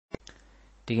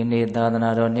ဒီကနေ့သာသနာ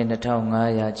တော်နှစ်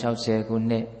2560ခု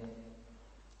နှစ်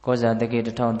ကောဇာတက္ကီ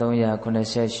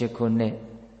1388ခုနှစ်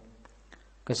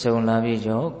ကဆုံလာပြီ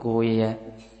ကျော်9ရက်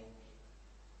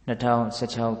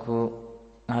2016ခု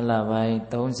5လပိုင်း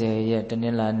30ရက်တန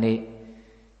င်္လာနေ့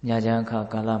ညချမ်းခါ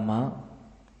ကာလမှာ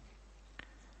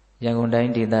ရန်ကုန်တို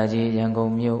င်းဒေသကြီးရန်ကု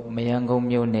န်မြို့မရန်ကုန်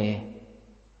မြို့နယ်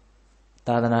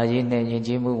သာသနာရေးနဲ့ယဉ်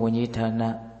ကျေးမှုဝန်ကြီးဌာန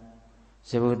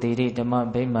ဇဗုသီရိဓမ္မ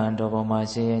ဗိမာန်တော်ပေါ်မှာ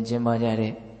ဆင်ရင်ကျင်းပကြ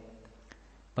တဲ့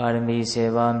ပါရမီ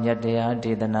10ပါးမြတ်တရား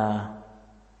ဒေသနာ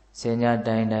ဆင်ញ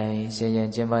တိုင်တိုင်ဆင်ရင်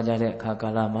ကျင်းပကြတဲ့အခါကာ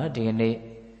လမှာဒီကနေ့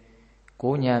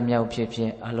9ညမြောက်ဖြ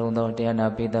စ်အလုံးသောတရားနာ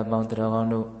ပိဋကပေါင်းတော်ကောင်း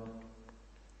တို့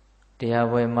တရား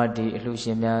ပွဲမတ်တီအလှရှ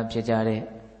င်များဖြစ်ကြတဲ့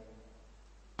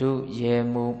ဒုရဲ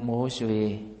မှုမိုးရွှေ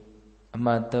အ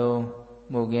မှတ်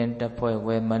3မူကင်းတပ်ဖွဲ့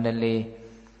ဝဲမန္တလေး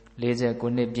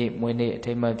49နှစ်ပြည့်မွေးနေ့အ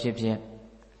ထိမ်းအမှတ်ဖြစ်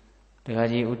တက္က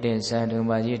ကြီးဥတင်ဆန်းဒု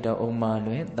မာကြီးတော်အုံမာ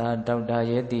လွင်သားဒေါက်တာ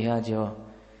ရဲတီဟာကျော်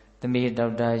သမီးဒေါ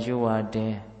က်တာရွဝတ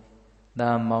င်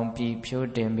သားမောင်ပြီဖြိုး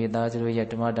တင်မိသားစုရဲ့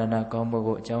ဓမ္မဒါနကောင်းမှု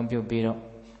ကိုအကြောင်းပြုပြီးတော့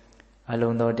အ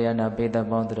လုံးသောတရားနာပိဋက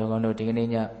ပေါင်းတော်ကောင်းတို့ဒီကနေ့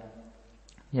ည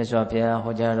မြတ်စွာဘုရား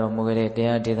ဟောကြားတော်မူခဲ့တဲ့တ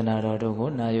ရားဒေသနာတော်တို့ကို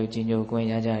နာယူကြည်ညိုခွင့်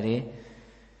ရကြတယ်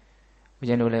။ဦးဇ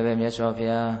င်းတို့လည်းပဲမြတ်စွာဘု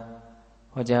ရား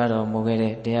ဟောကြားတော်မူခဲ့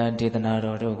တဲ့တရားဒေသနာ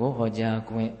တော်တို့ကိုဟောကြား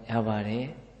ခွင့်ရပါတယ်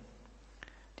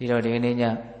။ဒီတော့ဒီကနေ့ည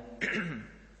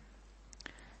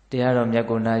တရားတော်မြတ်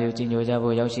ကိုနာယူကြည်ညိုကြ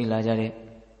ဖို့ရောက်ရှိလာကြတဲ့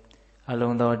အ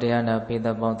လုံးသောတရားနာပိဋက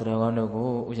ပေါင်းတော်ကောင်းတို့ကို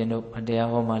ဦးဇင်းတို့တရား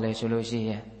ဟောမှလည်းဆိုလို့ရှိ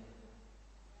ရင်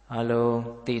အလုံး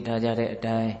သိထားကြတဲ့အ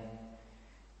တိုင်း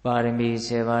ပါရမီ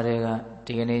10ပါးတွေက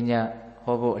ဒီကနေ့ည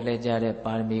ဟောဖို့အလှည့်ကြတဲ့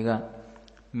ပါရမီက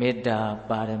မေတ္တာ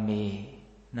ပါရမီ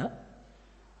နော်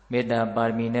မေတ္တာပါရ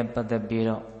မီနဲ့ပတ်သက်ပြီး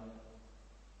တော့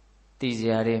သိစ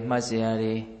ရာတွေမှတ်စရာ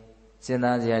တွေစဉ်း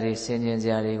စားစရာတွေဆင်ခြင်စ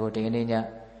ရာတွေကိုဒီကနေ့ည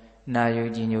နာယူ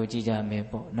ကြည်ညိုကြည့်ကြမယ်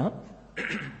ပေါ့နော်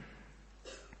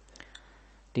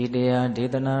ဒီတရားဒေ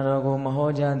သနာတော်ကိုမဟော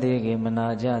ကြားသေးခင်မနာ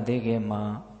ကြသေးခင်မှာ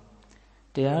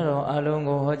တရားတော်အလုံး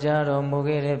ကိုဟောကြားတော်မူ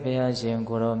ခဲ့တဲ့ဘုရားရှင်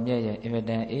ကိုရောမြတ်ရဲ့အင်မ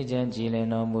တန်အေးချမ်းကြည်လင်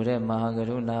တော်မူတဲ့မဟာက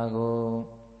ရုဏာကို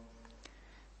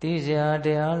သိစရာတ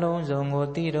ရားလုံးစုံကို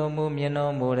သိတော်မူမြင်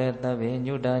တော်မူတဲ့သဗ္ဗ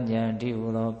ညုတဉာဏ်တည်းဟူ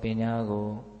သောပညာကို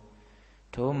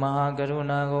ထိုမဟာကရု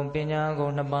ဏာကိုပညာကို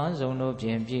နှစ်ပါးစုံတို့ဖြ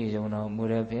င့်ပြည့်စုံတော်မူ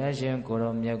တဲ့ဘုရားရှင်ကို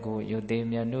ရောမြတ်ကိုယုတ်သေး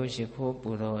မြတ်တို့ရှိခိုးပူ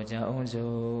တော်ကြအောင်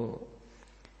စို့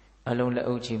အလုံးလက်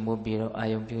အုပ်ချီမှုပြီးတော့အာ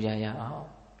ယုံပြုကြရအောင်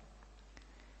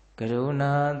ကရု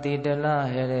ဏာတိတလ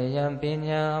ဟရယံပ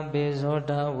ညာပေဇော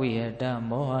တဝိဟတ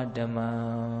မောဟဓမ္မ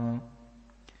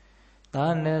သာ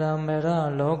နရမေရ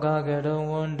လောကကရုံ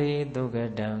ဝန္တိဒုက္က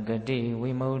တံဂတိဝိ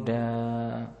မုဒ္ဒ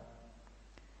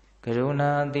ကရု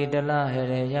ဏာတိတလဟ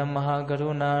ရယံမဟာကရု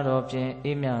ဏာတော်ဖြင့်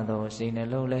အေးမြသောစိတ်နှ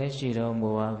လုံးလည်းရှိတော်မူ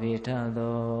ပါပေထ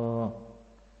သော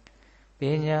ပ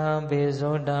ညာပေ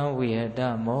ဇောတဝိဟတ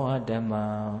မောဟဓမ္မ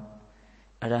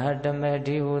အရဟတမေ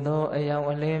တိဟုသောအယောင်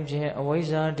အလင်းဖြင့်အဝိဇ္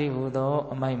ဇာတိဟုသော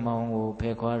အမိုက်မောင်ကိုဖ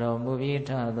ယ်ခွာတော်မူပြီး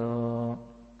ထသော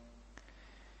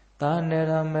သာန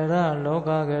ရမရလောက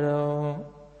ကရော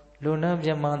လူနာမြ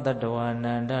မတတဝါန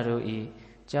န္ဒတို့ဤ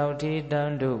ကြောက်တိတ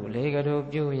န်တို့လေကတို့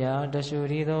ပြုရာတရှု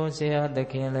ရီသောဆရာသ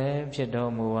ခင်လည်းဖြစ်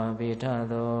တော်မူပါပေထ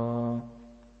သော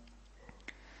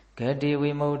ဂတိဝိ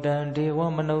မု ക്തံ ဒေဝ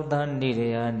မနုဿနိရ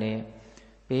ယနှင့်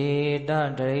ပေတ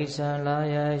တရိစ္ဆာလာ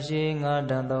ယရှိငါ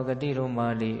တန်သောဂတိတို့မာ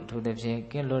လိထိုသဖြင့်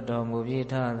ကင်းလွတ်တော်မူပြီး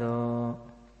ထသော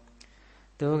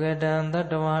ဒုက္ကတံတ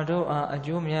တဝါတို့အားအ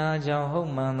ကျိုးများကြောင့်ဟုတ်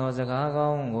မှန်သောစကားကော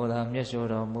င်းကိုသာမျက်ဆို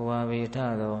တော်မူပါပြီးထ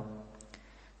သော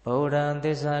ဗုဒ္ဓံသ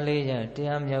စ္စာလေးရတ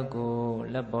ရားမြတ်ကို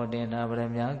လက်ပေါ်တင်နာပရမ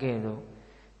များကဲ့သို့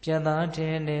ပြတ်သားထ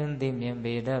င်နှင်းသိမြင်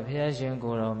ပေတတ်ဘုရားရှင်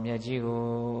ကိုယ်တော်မြတ်ကြီးကို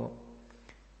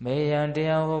မေယံတ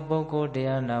ရားဟောပုဂ္ဂိုလ်တ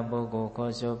ရားနာပုဂ္ဂိုလ်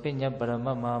ခေါ်ဆိုပညတ်ပရမ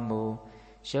တ်မမူ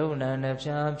ရှုံနံနှ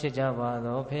ဖျားဖြစ်ကြပါ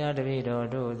သောဘုရားတပည့်တော်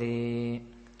တို့သည်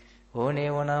ဝေနေ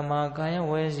ဝနာမှာကာယ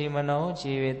ဝေစီမနော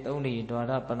ခြေ၍သုံးဤဒွါ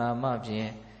ရပနာမဖြ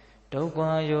င့်ဒုက္ခ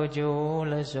ယောကျိုး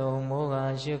လက်ဆုံးမောဟ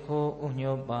ရှိခိုးဥ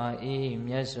ညွတ်ပါ၏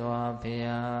မြတ်စွာဘု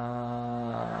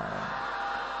ရား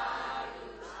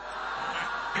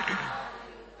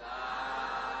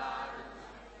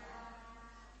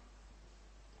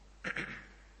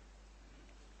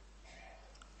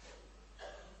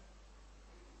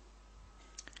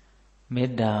မေ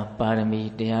တ္တာပါရမီ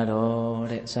တရားတော်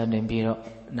တဲ့စတင်ပြီးတော့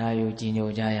နာယူကြည်ညို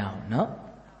ကြရအောင်နော်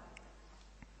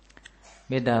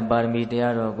မေတ္တာပါရမီတ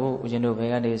ရားတော်ကိုဦးဇင်းတို့ဘယ်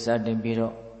ကနေစတင်ပြီး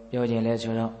တော့ပြောခြင်းလဲ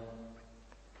ဆိုတော့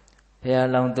ဘုရား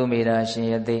လောင်းသူမေတ္တာရှင်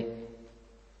ယသိ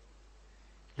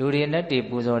လူတွေနဲ့တည်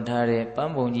ပူဇော်ထားတဲ့ပ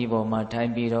န်းပုံကြီးပေါ်မှာထို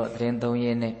င်ပြီးတော့သတင်းသုံးရ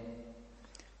င်းနဲ့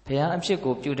ဘုရားအဖြစ်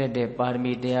ကိုပြုတတ်တဲ့ပါရ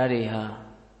မီတရားတွေဟာ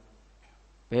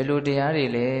ဘယ်လိုတရားတွေ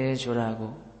လဲဆိုတာ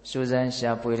ကိုစူးစမ်း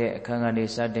ရှာဖွေတဲ့အခန်းကနေ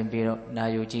စတင်ပြီးတော့နာ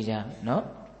ယူကြည့်ကြနော်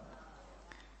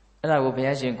အဲ့ဒါကိုဘု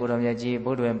ရားရှင်ကိုတော်မြတ်ကြီး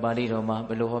ဗုဒ္ဓဝင်ပါဠိတော်မှာဘ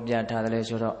ယ်လိုဟောပြထားသလဲ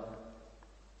ဆိုတော့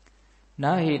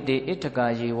နာဟိတေဣထကာ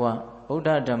ယေဝဗုဒ္ဓ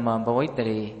ဓမ္မဘဝိတ္တ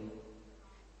ရေ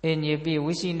အညေပိ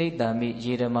ဝိရှိနိတ္တာမိ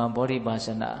ယေဓမ္မဘောဓိပါစ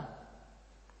နာ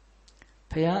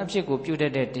ဘုရားအဖြစ်ကိုပြုတ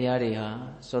တ်တဲ့တရားတွေဟာ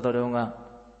သောတော်တုံးက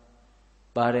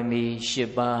ပါရမီ၈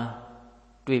ပါး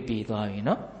တွေ့ပြီးသွားပြီ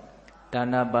နော်ဒါ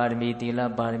နပါရမီသီလ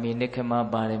ပါရမီနိက္ခမ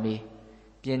ပါရမီ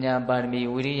ပညာပါရမီ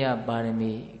ဝိရိယပါရ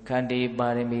မီခန္တီပါ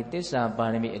ရမီသစ္စာပါ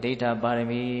ရမီအဋ္ဌာပါရ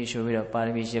မီဆိုပြီးတော့ပါရ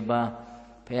မီ၈ပါး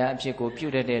ဘုရားအဖြစ်ကိုပြု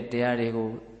တတ်တဲ့တရားတွေကို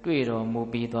တွေ့တော်မူ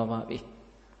ပြီးသွားပါပြီ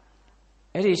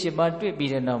အဲ့ဒီ၈ပါးတွေ့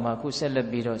ပြီးတဲ့နောက်မှာခုဆက်လက်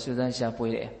ပြီးတော့စူးစမ်းရှာဖွေ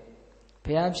တယ်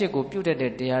ဘုရားအဖြစ်ကိုပြုတတ်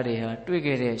တဲ့တရားတွေဟာတွေ့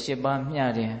ခဲ့တဲ့၈ပါးမျှ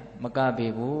တယ်မကပေ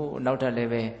ဘူးနောက်ထပ်လ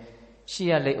ည်းပဲရှိ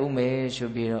ရလိမ့်ဦးမယ်ဆို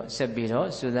ပြီးတော့ဆက်ပြီးတော့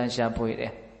စူးစမ်းရှာဖွေတ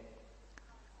ယ်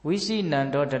ဝိစီနန္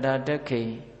ဒောတတတခိ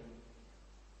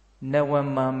နဝ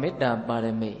မမေတ္တာပါရ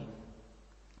မိ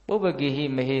ပုပ္ပကိဟိ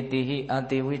မဟေတိဟိအာ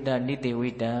တိဝိတနိတိဝိ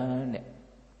တံတဲ့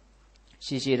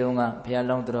ရှိတုန်းကဘုရား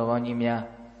လောင်းတော်ကောင်းကြီးများ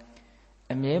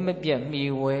အမြဲမပြတ်မှီ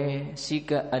ဝဲစီ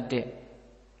ကပ်အပ်တဲ့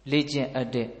လေ့ကျင့်အပ်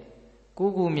တဲ့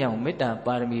ကိုးခုမြောက်မေတ္တာ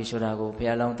ပါရမီဆိုတာကိုဘု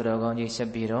ရားလောင်းတော်ကောင်းကြီးဆက်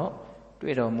ပြီးတော့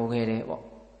တွေ့တော်မူခဲ့တယ်ပေါ့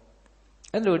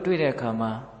အဲ့လိုတွေ့တဲ့အခါ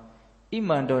မှာဣမ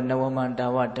န္တောနဝမန္တာ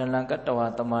ဝတလံကတ္တဝ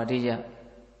သမာဓိယ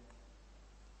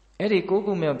အဲ့ဒီကိုး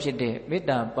ခုမြောက်ဖြစ်တဲ့မေတ္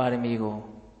တာပါရမီကို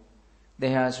သ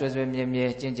င်ဟာဆွဲဆွဲမြဲမြဲ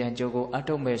ကျင့်ကြံကြိုးကိုအ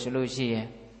ထုတ်မယ်ဆိုလို့ရှိရင်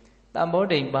တမ္ဘော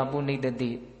ဓိန်ပါပုနိတ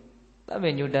တိသဗ္ဗ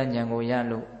ညုတဉာဏ်ကိုရ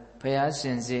လို့ဘုရားရှ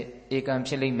င်စစ်ဧကံ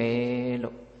ဖြစ်လိမ့်မယ်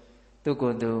လို့သူ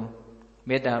ကိုယ်သူ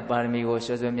မေတ္တာပါရမီကို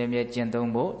ဆွဲဆွဲမြဲမြဲကျင့်သုံး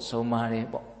ဖို့ဆုံးမတယ်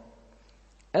ပေါ့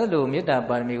အဲ့လိုမေတ္တာ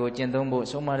ပါရမီကိုကျင့်သုံးဖို့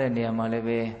ဆုံးမတဲ့နေရာမှာလည်း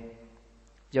ပဲ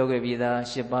ပြောခဲ့ပြီးသား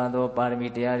၈ပါးသောပါရမီ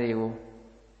တရားတွေကို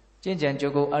ကျင့်ကြံ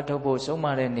ကြိုးကိုအထုတ်ဖို့ဆုံးမ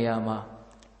တဲ့နေရာမှာ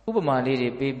ဥပမာလေးတွေ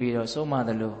ပေးပြီးတော့ဆုံးမသ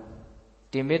လို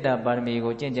ဒီမေတ္တာပါရမီ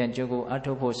ကိုကျင့်ကြံကြိုးကိုအ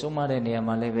ထုတ်ဖို့ဆုံးမတဲ့နေရာ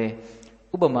မှာလည်းပဲ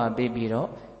ဥပမာပေးပြီးတော့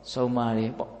ဆုံးမတ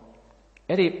ယ်ပေါ့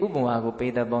အဲ့ဒီဥပမာကို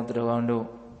ပေးတဲ့ပေါင်းသူတော်ကောင်းတို့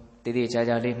တည်တည်ချာ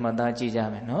ချာလေးမှတ်သားကြည့်ကြ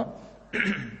မယ်နော်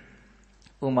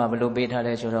ဥပမာဘယ်လိုပေးထား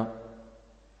လဲဆိုတော့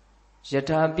ယ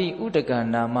ထာပိဥဒက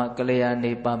နာမကလျာ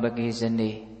ဏေပါပကိဇနေ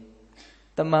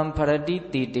တမံဖရတိ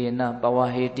တိတေနပဝ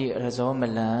ဟေတိရဇောမ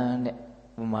လံတဲ့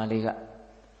ဥပမာလေးကအ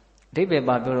ဓိပ္ပာယ်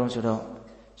ပါပြောတော့ဆိုတော့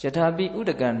ယထာပိဥ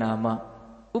ဒကနာမ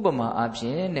ဥပမာအဖြ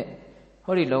စ်တဲ့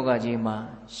ဟောဒီလောကကြီးမှာ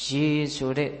ရေ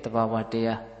ဆိုတဲ့တဘာဝတ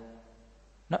ရား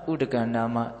နော်ဥဒကနာ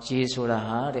မရေဆိုတာ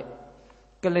ဟာတဲ့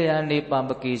ကလျာဏေပါပ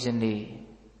ကိဇနေ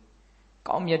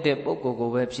ကောင်းမြတ်တဲ့ပုဂ္ဂိုလ်ကို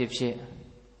ပဲဖြစ်ဖြစ်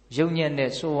ယုံညံ့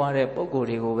တဲ့ဆိုးဝါးတဲ့ပုဂ္ဂိုလ်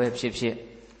တွေကိုပဲဖြစ်ဖြစ်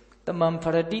တမံဖ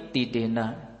ရတိတိတေန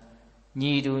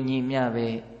ညီတူညီမျှပဲ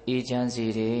အေးချမ်းစေ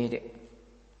တယ်တဲ့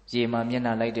ရေမှာမျက်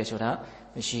နှာလိုက်တယ်ဆိုတာ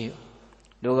မရှိဘူး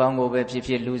လူကောင်းကိုပဲဖြစ်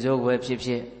ဖြစ်လူဆိုးကိုပဲဖြစ်ဖြ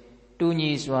စ်တူညီ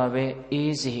စွာပဲ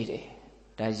အေးစေတယ်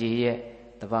ဒါရေရဲ့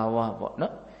သဘာဝပေါ့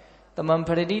နော်တမံဖ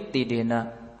ရတိတိတေန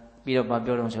ပြီးတော့ဗာ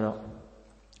ပြောတော့ဆိုတော့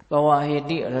ပဝဟေ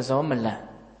တိရဇောမလံ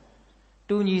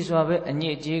တူညီစွာပဲအည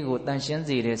စ်အကြေးကိုတန်ရှင်း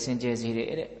စေတယ်စင်ကြယ်စေတယ်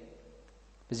တဲ့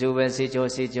ဘယ်လိုပဲစေကြော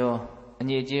အ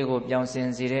ညစ်အကြေးကိုပြောင်းစင်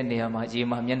စေတဲ့နေရာမှာရေ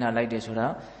မှာမျက်နှာလိုက်တယ်ဆိုတာ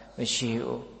မရှိ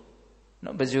ဘူး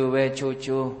နော်ဘယ်လိုပဲ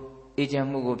ချိုးအေးချမ်း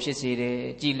မှုကိုဖြစ်စေတယ်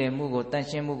ကြည်လင်မှုကိုတန်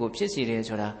ရှင်းမှုကိုဖြစ်စေတယ်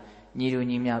ဆိုတာညီတူ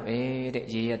ညီမျှပဲတဲ့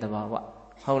ရေရဲ့သဘာဝ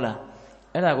ဟုတ်လား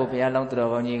အဲ့ဒါကိုဘုရားလောင်းတော်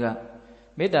ကောင်းကြီးက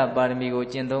မေတ္တာပါရမီကို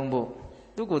ကျင့်သုံးဖို့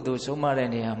သူကိုယ်သူဆုံးမတဲ့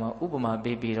နေရာမှာဥပမာ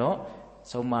ပေးပြီးတော့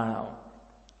ဆုံးမတာအောင်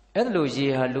အဲ့ဒါလိုရေ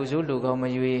ဟာလူဆိုးလူကောင်းမ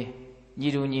ရွေးညီ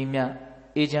တူညီမျှ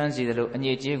အေးချမ်းစေတယ်လို့အည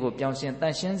စ်အကြေးကိုပြောင်းရှင်းတ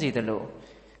န်ရှင်းစေတယ်လို့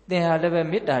သင်ဟာလည်းပဲ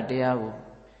မေတ္တာတရားကို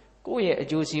ကိုယ့်ရဲ့အ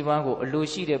ကျိုးစီးပွားကိုအလို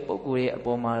ရှိတဲ့ပုဂ္ဂိုလ်ရဲ့အ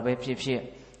ပေါ်မှာပဲဖြစ်ဖြစ်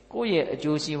ကိုယ့်ရဲ့အ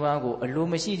ကျိုးစီးပွားကိုအလို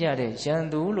မရှိကြတဲ့ရန်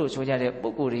သူလို့ဆိုကြတဲ့ပု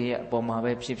ဂ္ဂိုလ်ရဲ့အပေါ်မှာ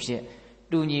ပဲဖြစ်ဖြစ်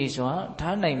တူညီစွာ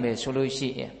ထားနိုင်မယ်ဆိုလို့ရှိ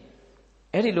ရင်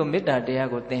အဲ့ဒီလိုမေတ္တာတရား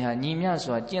ကိုသင်ဟာညီမျှ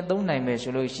စွာကျင့်သုံးနိုင်မယ်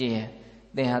ဆိုလို့ရှိရင်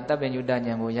သင်ဟာတပ္ပညုတဉာဏ်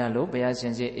ကိုရလို့ဘုရားရှ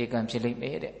င်စေဧကံဖြစ်လိမ့်မ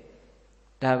ယ်တဲ့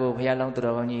ဒါကိုဘုရားလောင်း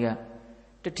တော်ကောင်းကြီးက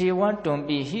တထေဝတွန်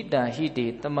ပိဟိတာဟိတေ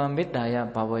တမမေတ္တာယ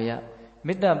ဘာဝယ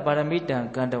မေတ္တာပါရမိတံ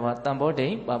ကန္တဝတံဘောဓိ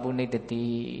ပါပုနိတတိ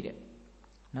တဲ့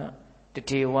နော်တ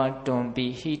ထေဝတွန်ပိ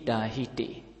ဟိတာဟိတေ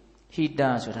ဟိတာ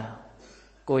ဆိုတာ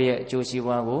ကိုယ့်ရဲ့အကျိုးစီး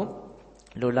ပွားကို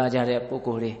လိုလားကြတဲ့ပုဂ္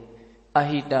ဂိုလ်တွေအ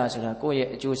ဟိတဆိုတာကိုယ့်ရဲ့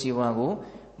အကျိုးစီးပွားကို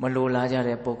မလိုလားကြ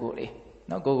တဲ့ပုဂ္ဂိုလ်တွေ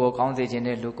နော်ကိုကောင်းစေခြင်း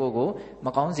တဲ့လူကိုမ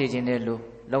ကောင်းစေခြင်းတဲ့လူ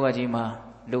လောကကြီးမှာ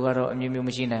လူကတော့အမျိုးမျိုးမ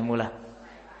ရှိနိုင်ဘူးလား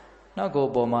နောက်ကို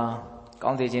ပေါ်မှာကော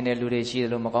င်းစေခြင်းတဲ့လူတွေရှိတယ်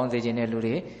လို့မကောင်းစေခြင်းတဲ့လူ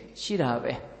တွေရှိတာ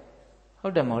ပဲဟု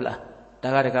တ်တယ်မဟုတ်လားဒါ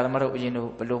ကတရားဓမ္မတို့အရင်တို့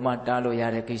ဘယ်လိုမှတားလို့ရ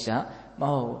တဲ့ကိစ္စမ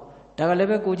ဟုတ်ဘူးဒါကလည်း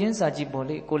ပဲကိုချင်းစာကြည့်ပေါ်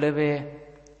လေကိုလည်းပဲ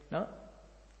နော်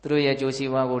သူတို့ရဲ့ကြိုးစီ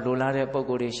ဝါကိုလိုလားတဲ့ပုံ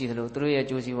ကိုယ်တွေရှိတယ်လို့သူတို့ရဲ့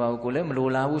ကြိုးစီဝါကိုလည်းမလို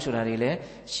လားဘူးဆိုတာတွေလည်း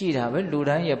ရှိတာပဲလူ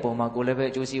တိုင်းရဲ့ပုံမှာကိုလည်းပဲ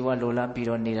ကြိုးစီဝါလိုလားပြီး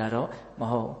တော့နေတာတော့မ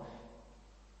ဟုတ်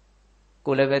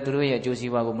ကိုလည်းပဲသူတို့ရဲ့အကျိုး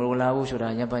စီးပွားကိုမလိုလားဘူးဆိုတာ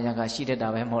ယံပယံကရှိတတ်တာ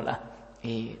ပဲမဟုတ်လား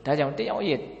ဒါကြောင့်တယော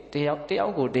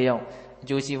က်ကိုတယောက်အ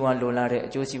ကျိုးစီးပွားလိုလားတဲ့အ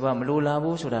ကျိုးစီးပွားမလိုလား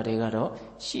ဘူးဆိုတာတွေကတော့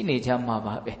ရှိနေကြမှာ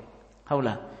ပါပဲဟုတ်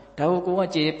လားဒါကိုကိုက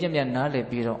ကြည်ပြည့်ပြည့်နားလည်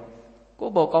ပြီးတော့ကို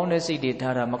ယ့်ဘောကောင်းတဲ့စိတ်တွေ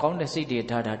ထားတာမကောင်းတဲ့စိတ်တွေ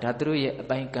ထားတာဒါသူတို့ရဲ့အ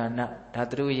ပိုင်းကဏ္ဍဒါ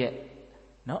သူတို့ရဲ့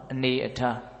နော်အနေအ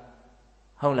ထား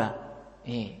ဟုတ်လား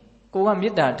ကိုကမေ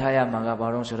တ္တာထားရမှာကဘာ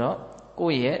လို့ဆိုတော့ကို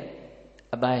ယ့်ရဲ့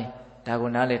အပိုင်းဒါကို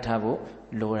နားလည်ထားဖို့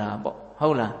လိုတာပေါ့ဟု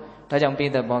တ်လားဒါကြောင့်ပိ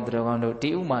ဿပေါင်းသူတော်ကောင်းတို့ဒီ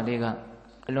ဥမာလေးက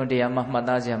အလွန်တရာမှမှတ်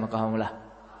သားစရာမကောင်းဘူးလား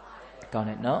ကောင်း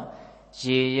တယ်နော်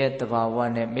ရေရဲ့တဘာဝ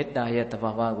နဲ့မေတ္တာရဲ့တဘာ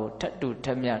ဝကိုထပ်တူထ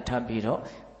ပ်မြထားပြီးတော့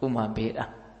ဥမာပေးတာ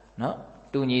နော်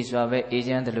တူညီစွာပဲအေး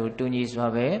ချမ်းတယ်လို့တူညီစွာ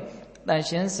ပဲတန်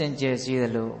ရှင်းစင်ကြယ်စေတ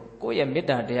ယ်လို့ကိုယ့်ရဲ့မေတ္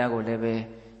တာတရားကိုလည်းပဲ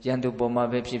ရန်သူပေါ်မှာ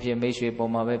ပဲဖြစ်ဖြစ်မိတ်ဆွေ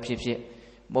ပေါ်မှာပဲဖြစ်ဖြစ်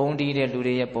မုန်းတီးတဲ့လူ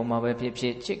တွေရဲ့ပုံမှာပဲဖြစ်ဖြ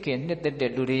စ်ချစ်ခင်နှစ်သက်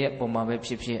တဲ့လူတွေရဲ့ပုံမှာပဲဖြ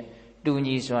စ်ဖြစ်တူ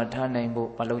ညီစွာထားနိုင်ဖို့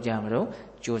မလုပ်ကြမလို့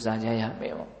ကြိုးစားကြရမ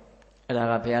ယ်ပေါ့အဲ့ဒါ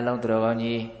ကဘုရားလောင်းသူတော်ကောင်း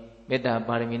ကြီးမေတ္တာ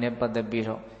ပါရမီနဲ့ပတ်သက်ပြီး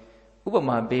တော့ဥပ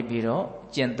မာပေးပြီးတော့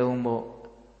ကျင့်သုံးဖို့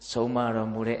ဆုံးမတော်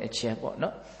မူတဲ့အချက်ပေါ့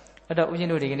နော်အဲ့တော့ဦးဇင်း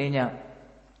တို့ဒီကနေ့ည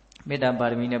မေတ္တာပါ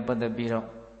ရမီနဲ့ပတ်သက်ပြီးတော့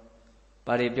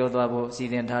ဘာတွေပြောသွားဖို့စီ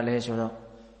စဉ်ထားလဲဆိုတော့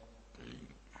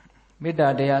မေတ္တာ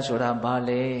တရားဆိုတာဘာ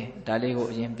လဲဒါလေးကို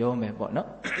အရင်ပြောမယ်ပေါ့နော်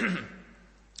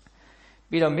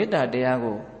ပြီးတော့မေတ္တာတရား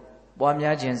ကိုပွား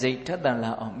များခြင်းစိတ်ထက်သန်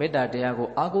လာအောင်မေတ္တာတရားကို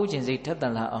အားကိုးခြင်းစိတ်ထက်သ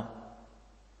န်လာအောင်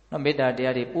နော်မေတ္တာတ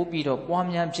ရားတွေပို့ပြီးတော့ပွား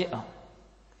များဖြစ်အောင်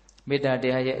မေတ္တာတ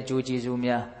ရားရဲ့အကျိုးကျေးဇူး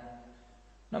များ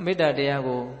နော်မေတ္တာတရား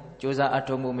ကိုကြိုးစားအ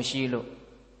ထောက်မှုမရှိလို့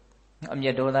အမျ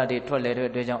က်ဒေါသတွေထွက်လေတဲ့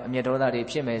အတွက်ကြောင့်အမျက်ဒေါသတွေ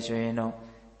ဖြစ်မယ်ဆိုရင်တော့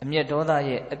အမျက်ဒေါသ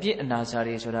ရဲ့အပြစ်အနာစာ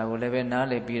တွေဆိုတာကိုလည်းပဲနား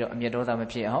လည်ပြီးတော့အမျက်ဒေါသမ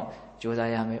ဖြစ်အောင်ကြိုး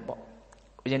စားရမယ်ပေါ့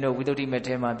ဦးဇင်းတို့ဝိသုဒ္ဓိမေ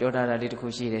ထဲမှာပြောထားတာလေးတစ်ခု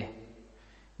ရှိတယ်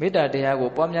မေတ္တာတရားကို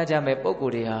ပွားများကြမဲ့ပုဂ္ဂို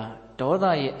လ်တွေဟာဒေါသ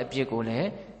ရဲ့အပြစ်ကိုလည်း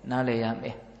နားလည်ရမ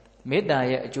ယ်မေတ္တာ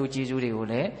ရဲ့အကျိုးကျေးဇူးတွေကို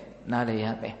လည်းနားလည်ရ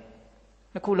မယ်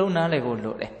နှစ်ခုလုံးနားလည်ဖို့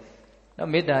လိုတယ်နော်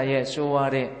မေတ္တာရဲ့ဆိုး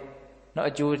ဝါးတဲ့နော်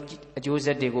အကျိုးဆ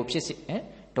က်တွေကိုဖြစ်စေ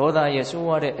ဒေါသရဲ့ဆိုး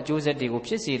ဝါးတဲ့အကျိုးဆက်တွေကို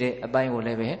ဖြစ်စေတဲ့အပိုင်းကိုလ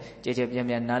ည်းပဲကြည်ကြပြန့်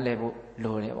ပြန့်နားလည်ဖို့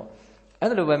လိုတယ်ပေါ့အဲ့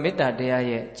ဒါလိုပဲမေတ္တာတရား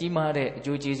ရဲ့ကြီးမားတဲ့အ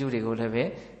ကျိုးကျေးဇူးတွေကိုလည်းပဲ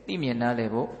သိမြင်နားလည်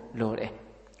ဖို့လိုတယ်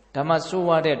ဒါမှဆိုး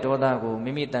ဝါးတဲ့ဒေါသကို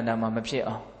မိမိတဏ္ဍာမှာမဖြစ်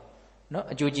အောင်နော်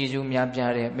အကျိုးကျေးဇူးများ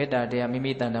ပြားတဲ့မေတ္တာတရားမိ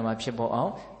မိတဏ္ဍာမှာဖြစ်ပေါ်အော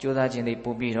င်ကြိုးစားခြင်းတွေ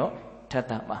ပို့ပြီးတော့ထပ်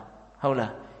တာပါဟုတ်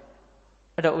လား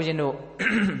အဲ့တော့ဦးဇင်းတို့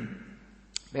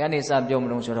ဘယ်ကနေစပြောမ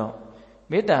လို့ဆိုတော့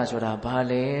မေတ္တာဆိုတာဘာ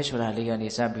လဲဆိုတာလေးကနေ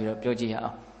စပြီးတော့ပြောကြည့်ရ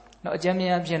အောင်နော်အကျဉ်းမြ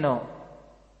င်အဖြစ်တော့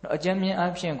နော်အကျဉ်းမြင်အ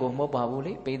ဖြစ်ကိုမဟုတ်ပါဘူး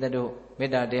လေပိဿတို့မေ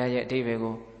တ္တာတရားရဲ့အဓိပ္ပာယ်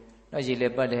ကိုနော်ရည်လေ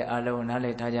ပတ်တဲ့အာလုံးနားလ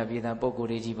ည်ထားကြပြီးသားပုဂ္ဂိုလ်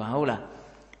တွေကြီးပါဟုတ်လား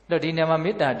အဲ့တော့ဒီနေရာမှာ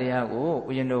မေတ္တာတရားကို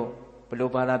ဦးဇင်းတို့ဘယ်လို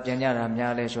ဘာသာပြန်ကြတာ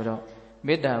များလဲဆိုတော့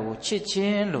မေတ္တာကိုချစ်ခြ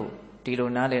င်းလို့ဒီလို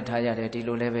နားလည်ထားရတယ်ဒီ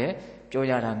လိုလည်းပဲပြော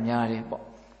ရတာများတယ်ပေါ့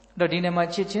အဲ့တော့ဒီနေရာမှာ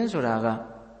ချစ်ခြင်းဆိုတာက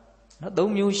နော်၃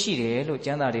မျိုးရှိတယ်လို့ကျ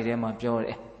မ်းစာတွေထဲမှာပြောတ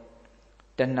ယ်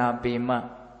တဏှာပေမ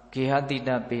ဂေဟတိတ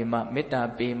ပေမမေတ္တာ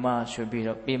ပေမဆိုပြီး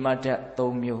တော့ပေမတတ်၃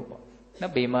မျိုးပေါ့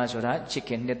နော်ပေမဆိုတာချစ်ခ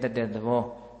င်နှစ်သက်တဲ့သဘော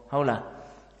ဟုတ်လား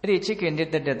အဲ့ဒီချစ်ခင်နှစ်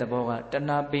သက်တဲ့သဘောကတ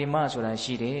ဏှာပေမဆိုတာ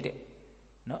ရှိတယ်တဲ့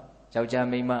နော်ယောက်ျား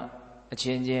မိန်းမအချ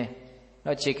င်းချင်း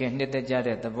နော်ချစ်ခင်နှစ်သက်ကြ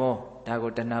တဲ့သဘောဒါ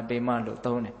ကိုတဏှာပေမလို့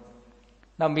သုံးတယ်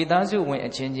နောက်မိသားစုဝင်အ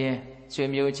ချင်းချင်းဆွေ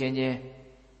မျိုးအချင်းချင်း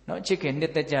နော်ချစ်ခင်နှ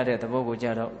စ်သက်ကြတဲ့သဘောကိုကြ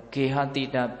တော့ဂေဟတိ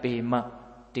တပေမ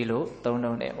ဒီလိုသုံးတ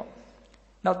ယ်ပေါ့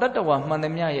နောက်တတ္တဝါမှန်သ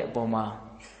မျှရဲ့အပေါ်မှာ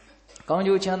ကောင်း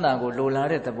ကျိုးချမ်းသာကိုလိုလား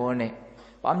တဲ့သဘောနဲ့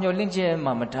ပါမျောလင့်ချက်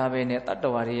မှမထားဘဲနဲ့တတ္တ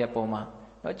ဝါတွေရဲ့အပေါ်မှာ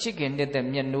နော်ချစ်ခင်နှစ်သက်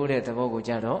မြတ်နိုးတဲ့သဘောကို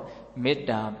ကြတော့မေတ္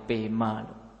တာပေမ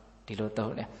လို့ဒီလို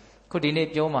သုံးတယ်ခုဒီနေ့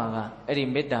ပြောမှာကအဲ့ဒီ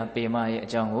မေတ္တာပေမရဲ့အ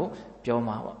ကြောင်းကိုပြော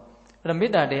မှာပေါ့အဲ့တော့မေ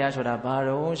တ္တာတရားဆိုတာဘာ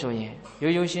တော့ဆိုရင်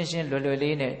ရိုးရိုးရှင်းရှင်းလွယ်လွယ်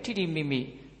လေးနဲ့ထိထိမိမိ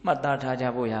မှတ်သားထားကြ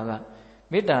ဖို့ရာက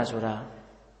မေတ္တာဆိုတာ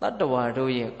တတ္တဝါ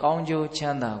တို့ရဲ့ကောင်းကျိုးချ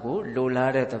မ်းသာကိုလို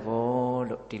လားတဲ့သဘော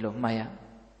လို့ဒီလိုမှတ်ရ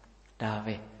ဒါ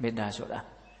ပဲမေတ္တာဆိုတာ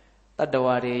တတ္တ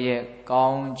ဝါတွေရဲ့ကော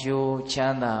င်းကျိုးချ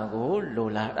မ်းသာကိုလို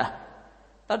လားတာ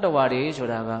တတ္တဝါတွေဆို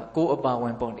တာကကိုယ်အပါဝ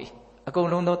င်ပုံတွေအကုန်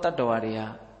လုံးသောတတ္တဝါတွေဟာ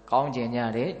ကောင်းခြင်းကြ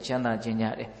တယ်ချမ်းသာခြင်းကြ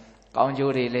တယ်ကောင်း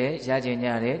ကျိုးတွေလည်းရခြင်းကြ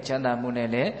တယ်ချမ်းသာမှုနဲ့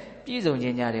လည်းပြည့်စုံခြ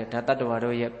င်းကြတယ်ဒါတတ္တဝါ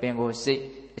တို့ရဲ့ပင်ကိုယ်စိတ်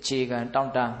အခြေခံတော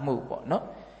င့်တမှုပေါ့နော်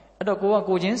အဲ့တော့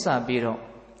ကိုချင်းစာပြီးတော့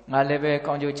ငါလည်းပဲ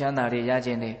ကောင်းကျိုးချမ်းသာတွေရခြ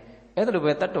င်းတယ်အဲ့ဒါလို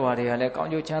ပဲတတ္တဝါတွေကလည်းကော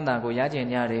င်းကျိုးချမ်းသာကိုရခြင်း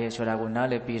ကြတယ်ဆိုတာကိုနား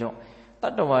လည်ပြီးတော့တ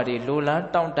တ္တဝါတွေလိုလား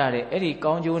တောင့်တတဲ့အဲ့ဒီ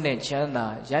ကောင်းကျိုးနဲ့ချမ်းသာ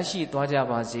ရရှိသွားကြ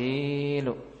ပါစေ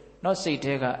လို့နော်စိတ်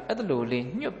ထဲကအဲ့ဒါလိုလေး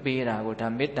ညွတ်ပေးတာကိုဒါ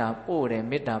မေတ္တာပို့တယ်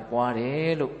မေတ္တာပွားတ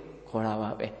ယ်လို့ခေါ်တာပါ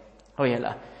ပဲဟုတ်ရဲ့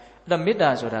လားအဲ့တော့မေတ္တာ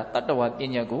ဆိုတာတတ္တဝါပ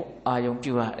ညာကိုအာယုံ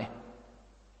ပြုရတယ်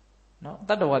နော်တ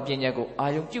တ္တဝါပညာကိုအာ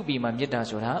ယုံပြုပြီးမှမေတ္တာ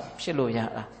ဆိုတာဖြစ်လို့ရ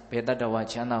တာဘယ်တတ္တဝါ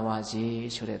ချမ်းသာပါစေ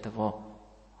ဆိုတဲ့သဘော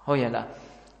ဟုတ်ရဲ့လား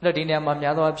အဲ့တော့ဒီနေရာမှာ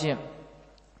များသောအားဖြင့်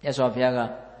မြတ်စွာဘုရားက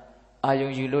အာယုံ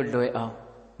ယူလို့လွယ်အောင်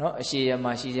နော်အရှိ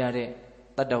ယမှာရှိကြတဲ့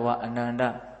တတ္တဝအနန္တ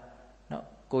နော်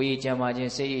ကိုယ်ကြီးချမ်းသာခြ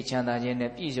င်းစိတ်ကြီးချမ်းသာခြင်းနဲ့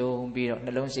ပြည့်စုံပြီးတော့နှ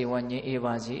လုံးစိတ်ဝမ်းငြိမ်း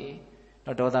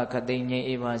အေးပါစေနော်ဒေါသခတ်သိမ်းငြိ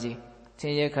မ်းအေးပါစေ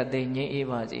ဆင်းရဲခတ်သိမ်းငြိမ်း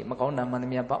အေးပါစေမကောင်းတာမှန်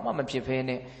သမျှဘာမှ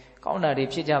မဖြစ်ဖဲနဲ့ကောင်းတာ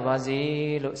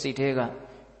တွေဖြစ်ကြပါစေလို့စိတ်ထဲက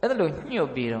အဲ့ဒါလို့ညှို့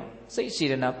ပြီးတော့စိတ်စေ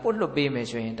တနာပုတ်လွတ်ပေး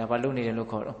မယ်ဆိုရင်ဒါဘာလို့နေတယ်လို့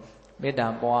ခေါ်တော့မေတ္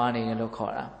တာပွားနေ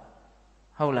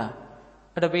တယ်လို့ခေါ်တာဟုတ်လား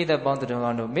အဲ့ဒါပိဋကပေါင်းတော်ကော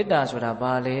င်းတို့မေတ္တာဆိုတာဘာ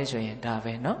လဲဆိုရင်ဒါ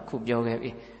ပဲเนาะခုပြော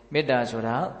ခဲ့ပြီမေတ္တာ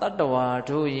ဆိုတာတတ္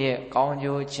တဝါတို့ရဲ့ကောင်း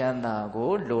ကျိုးချမ်းသာ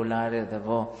ကိုလိုလားတဲ့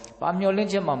သဘောဘာမျှော်လင့်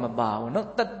ချက်မှမပါဘူးเนาะ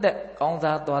တက်ကော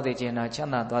င်းစားသွားစေခြ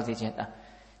င်းတာချမ်းသာသွားစေခြ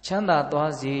င်းတာချမ်းသာ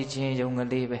သွားစေခြင်းယုံ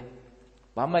ကလေးပဲ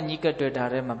ဘာမှညှိကပ်တွေ့တာ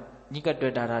လည်းညှိကပ်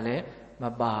တွေ့တာလည်း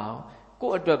မပါဘူး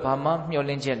ကိုယ့်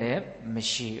အတွက်ဘာမှမျှော်လင့်ချက်လည်းမ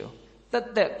ရှိဘူး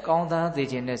တက်ကောင်းစားစေ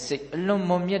ခြင်းနဲ့စိတ်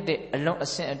အလွန်မွန်မြတ်တဲ့အလွန်အ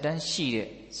ဆင့်အတန်းရှိ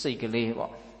တဲ့စိတ်က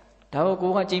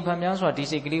လေးပေါ့ဒါကိုကကြိမ်ဖန်များစွာဒီ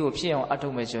စိတ်ကလေးကိုဖြစ်အောင်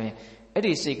အထုတ်မယ်ဆိုရင်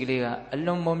အဲ့ဒီစိတ်ကလေးက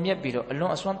အလွန်မွန်မြတ်ပြီးတော့အလွ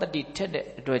န်အစွမ်းတတိထက်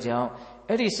တဲ့အတွက်ကြော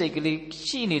င့်အဲ့ဒီစိတ်ကလေး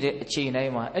ရှိနေတဲ့အချိန်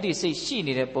တိုင်းမှာအဲ့ဒီစိတ်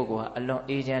ရှိနေတဲ့ပုဂ္ဂိုလ်ဟာအလွန်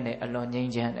အေးချမ်းတယ်အလွန်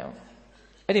ငြိမ်းချမ်းတယ်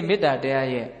အဲ့ဒီမေတ္တာတ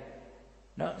ရားရဲ့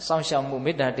နော်စောင့်ရှောက်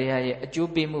မှုမေတ္တာတရားရဲ့အကျိုး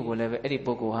ပေးမှုကိုလည်းပဲအဲ့ဒီ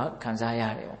ပုဂ္ဂိုလ်ဟာခံစားရတ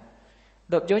ယ်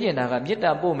တော့ပြောချင်တာ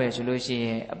ကမေတ္တာပို့မယ်ဆိုလို့ရှိ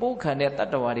ရင်အပို့ခံတဲ့တတ္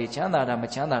တဝါတွေချမ်းသာတာမ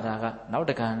ချမ်းသာတာက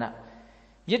နောက်တကဏ္ဍ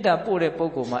မေတ္တာပို့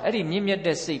တဲ့ပုဂ္ဂိုလ်မှာအဲ့ဒီမြ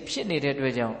င့်မြတ်တဲ့စိတ်ဖြစ်နေတဲ့အတွ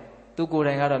က်ကြောင့်သူကိုယ်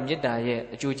တိုင်ကတော့မေတ္တာ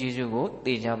ရဲ့အကျိုးကျေးဇူး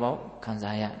ကိုသိကြပေါက်ခံ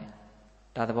စားရ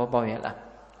တယ်ဒါသဘောပေါက်ရဲ့လား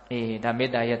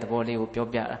အေးဒါမေတ္တာရဲ့သဘောလေးကိုပြော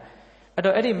ပြတာ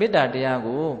အဲ့တော့အဲ့ဒီမေတ္တာတရား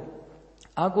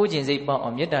ကိုအားကိုးခြင်းစိတ်ပေါက်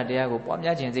အောင်မေတ္တာတရားကိုပွား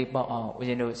များခြင်းစိတ်ပေါက်အောင်ဦးဇ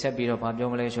င်းတို့ဆက်ပြီးတော့ဗာပြော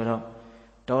မလဲဆိုတော့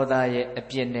ဒေါသရဲ့အ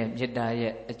ပြစ်နဲ့မေတ္တာရဲ့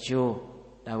အကျိုး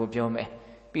ဒါကိုပြောမယ်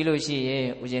ပြီးလို့ရှိရ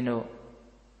င်ဦးဇင်းတို့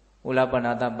ဝလ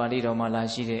ပနာတပါဠိတော်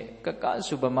မှာလာရှိတဲ့က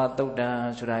ကစုပ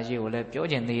မသုတ်တံဆိုတာရှိကိုလည်းပြော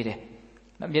ခြင်းသေး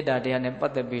တယ်မေတ္တာတရားနဲ့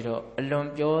ပတ်သက်ပြီးတော့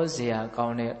အလွန်ပြောစရာ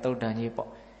ကောင်း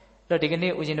တဲ့သုတ်တံကြီးပေါ့အဲ့တော့ဒီ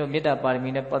ကနေ့ဦးဇင်းတို့မေတ္တာပါ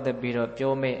ရမီနဲ့ပတ်သက်ပြီးတော့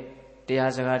ပြောမဲ့တ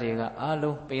ရားစကားတွေကအား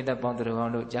လုံးပိဋကပေါင်းသူတော်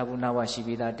ကောင်းတို့ကြာဘူးနာဝရှိ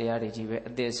ပြီးသားတရားတွေကြီးပဲ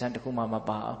အသစ်အဆန်းတစ်ခုမှ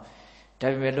မပါအောင်ဒါ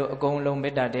ပေမဲ့လို့အကုန်လုံးမေ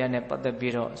တ္တာတရားနဲ့ပတ်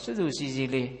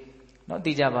သက်ပြီးတော့စွစွစီစီလေးနော်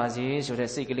သိကြပါစေဆိုတဲ့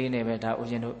စိတ်ကလေး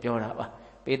နဲ့ပဲဒါဦးဇ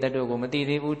င်းတို့ပြောတာပါပိဋကတို့ကို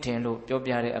မသိသေးဘူးထင်လို့ပြောပြ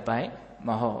တဲ့အပိုင်း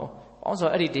မဟုတ်ဘူး။အောင်ဆို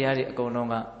အဲ့ဒီတရားတွေ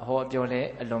အကုန်လုံးက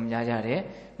ဟောပြောလဲအလွန်များကြ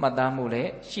တယ်မှတ်သားမှုလ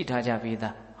ည်းရှိ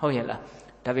ထားကြပြီးသားဟုတ်ရဲ့လား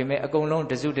ဒါပေမဲ့အကုန်လုံး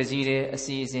တစုတစည်းတဲ့အ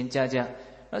စီအစဉ်ကြကြ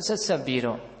နော်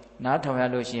ဆက်ပြီးတော့နားထောင်ရ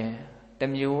လို့ရှိရင်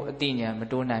တမျိုးအတိညာမ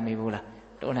တိုးနိုင်မိဘူး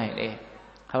လားတိုးနိုင်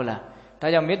တယ်ဟုတ်လားဒါ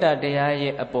ကြောင့်မေတ္တာတ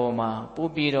ရားရဲ့အပေါ်မှာပို့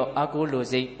ပြီးတော့အာကိုး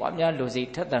လိုစိတ်ပွားများလိုစိတ်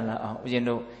ထက်သန်လာအောင်ဦးဇ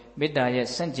င်းတို့မေတ္တာရဲ့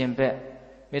ဆန့်ကျင်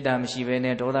ဘက်မေတ္တာမ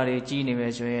ရှိဘဲနဲ့ဒေါသတွေကြီးနေမ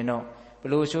ယ်ဆိုရင်တော့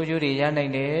ဘလို့ဆိုးကျိုးတွေရ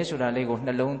နိုင်တယ်ဆိုတာလေး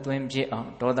ကိုနှလုံးသွင်းဖြစ်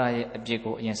အောင်ဒေါသရဲ့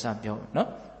အပြစ်ကိုအရင်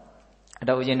စပြောနော်အဲ့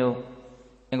တော့ဦးဇင်းတို့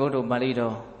အင်္ဂုတ္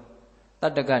တပါဠိတော်တ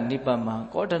တ္တကနိပတ်မှာ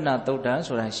ကောဋ္ဌ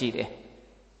နသုတ်တံဆိုတာရှိတယ်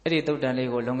အဲ့ဒီသုတ်တံလေး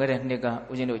ကိုလွန်ခဲ့တဲ့နှစ်က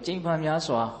ဦးဇင်းတို့ကျင့်ဖန်များ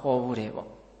စွာဟောဘူးတယ်ပေါ့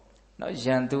နော်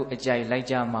ယံသူအကြိုက်လိုက်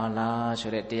ကြမှာလား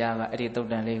ဆိုတဲ့တရားကအဲ့ဒီသုတ်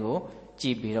တံလေးကိုကြ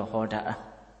ည်ပြီးတော့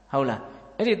ဟောတာဟုတ်လား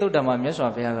အဲ့ဒီသုတ်တံမှာမြတ်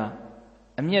စွာဘုရား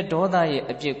ကအမျက်ဒေါသ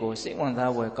ရဲ့အပြစ်ကိုစိတ်ဝင်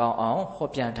စားဖွယ်ကောင်းအောင်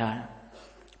ဟောပြထားတာ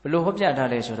ဘလို့ဟောပြ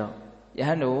ထားလဲဆိုတော့ယဟ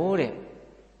န်တို့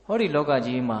တဲ့ဟောဒီလောက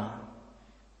ကြီး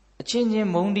မှာအချင်းချင်း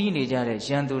မုန်းတီးနေကြတဲ့ယ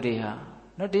န္တု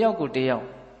တွေဟာနော်တယောက်ကိုတယောက်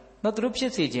နော်သူတို့ဖြ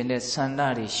စ်စေခြင်းတဲ့ဆန္ဒ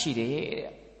တွေရှိတယ်တဲ့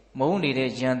မုန်းနေတဲ့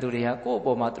ယန္တုတွေဟာကိုယ့်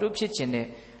အပေါ်မှာသူတို့ဖြစ်ခြင်းတဲ့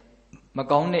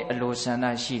မကောင်းတဲ့အလိုဆန္ဒ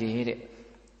ရှိတယ်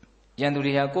တဲ့ယန္တု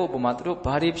တွေဟာကိုယ့်အပေါ်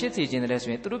မှာသူတို့ဘာတွေဖြစ်စေခြင်းလဲဆို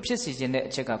ရင်သူတို့ဖြစ်စေခြင်းတဲ့အ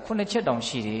ချက်က9ချက်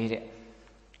တောင်ရှိတယ်တဲ့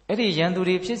အဲ့ဒီယန္တု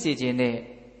တွေဖြစ်စေခြင်း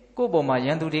တဲ့ကိုယ့်အပေါ်မှာယ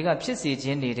န္တုတွေကဖြစ်စေခြ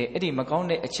င်းနေတဲ့အဲ့ဒီမကောင်း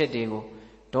တဲ့အချက်တွေကို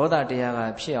ဒေါသတရား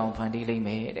ကဖြစ်အောင်ဖန်တီးလိမ့်မ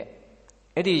ယ်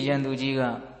တဲ့အဲ့ဒီယန္တုကြီးက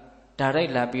ဒါ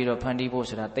ရိုက်လာပြီးတော့ဖန်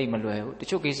တီးဖို့ဆိုတာတိတ်မလွယ်ဘူး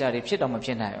တချို့ကိစ္စတွေဖြစ်တော့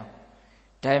မဖြစ်နိုင်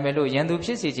အောင်ဒါပေမဲ့လို့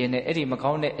ယန္တုဖြစ်စေခြင်းနဲ့အဲ့ဒီ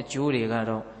မကောင်းတဲ့အကျိုးတွေက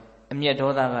တော့အမျက်ဒေါ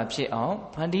သကဖြစ်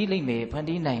အောင်ဖန်တီးလိမ့်မယ်ဖန်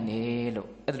တီးနိုင်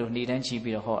တယ်လို့အဲ့ဒါလိုနေတန်းချီ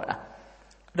ပြီးတော့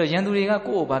ဟောတာအဲ့တော့ယန္တုတွေကကို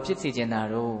ယ့်ကိုဘာဖြစ်စေခြ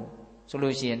င်းတာတော့ဆို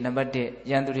လို့ရှိရင်နံပါတ်1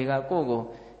ယန္တုတွေကကိုယ့်ကို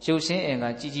ရုပ်ဆင်းအင်က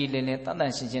ကြီးကြီးလင်းလင်းတန်တ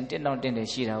န်ရှင်းရှင်းတင့်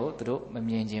တယ်ရှိတာကိုသူတို့မ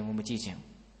မြင်ခြင်းဘူးမကြည့်ခြ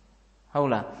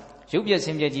င်းဟုတ်လားရုပ်ပြက်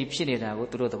ဆင်းပြက်ကြီးဖြစ်နေတာ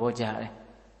ကိုသူတို့သဘောကျတယ်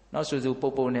။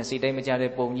နောက်ဆူဆူပုတ်ပုတ်နဲ့စိတ်တိုင်းမကြတဲ့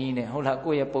ပုံကြီးနဲ့ဟုတ်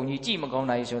လားကိုယ့်ရဲ့ပုံကြီးကြည့်မကော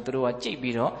င်းတာကြီးဆိုသူတို့ကကြိတ်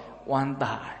ပြီးတော့ဝမ်းသာ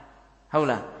တယ်။ဟုတ်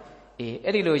လားအေး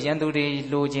အဲ့ဒီလိုယန္တုတွေ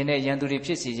လိုချင်တဲ့ယန္တုတွေဖြ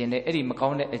စ်စီခြင်းနဲ့အဲ့ဒီမ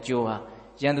ကောင်းတဲ့အ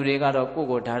ကျိုးဟာယန္တုတွေကတော့ကိုယ့်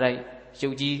ကိုဓာတ်လိုက်ရု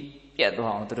ပ်ကြီးပြက်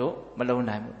သွားအောင်သူတို့မလုံး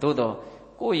နိုင်ဘူး။သို့တော့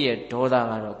ကိုယ့်ရဲ့ဒေါ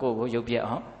သကတော့ကိုယ့်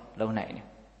ကိုရုပ်ပြက်အောင်လုံးနိုင်တယ်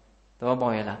။သဘော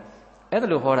ပေါက်ရဲ့လား။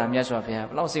အဲ့ဒါလိုဟောတာမြတ်စွာဘု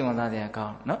ရားဘလောက်စိတ်ဝင်စားတဲ့အကော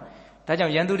င်းနော်။ဒါကြော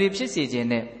င့်ယန္တုတွေဖြစ်စီခြင်း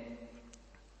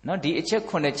နဲ့နော်ဒီအချက်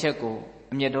9ချက်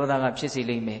ကိုအမျက်ဒေါသ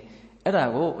ကဖြစ်စေလိမ့်မယ်အဲ့ဒါ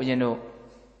ကိုဦးဇ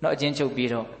င်းတို့နော်အချင်းချုပ်ပြီး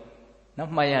တော့နော်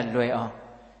မှတ်ရလွယ်အောင်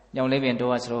ညောင်လေး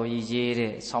ပင်တော်ကစတော်ကြီးရေး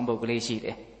တဲ့ဆောင်းပုဒ်ကလေးရှိ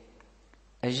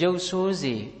တယ်အယုတ်ဆိုး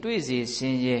စီတွေ့စီ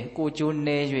ဆင်းရဲကိုကျိုး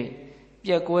နေ၍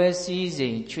ပြက်ကွဲစ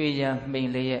ည်းစိမ်ချွေရန်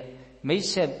မှိန်လျက် မိတ်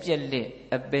ဆက်ပြက်လက်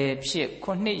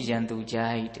အပေဖြစ်ခုနှစ်ရန်သူ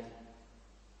ကြား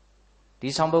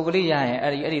တဲ့ဒီဆောင်ပုဒ်ကလေးရရင်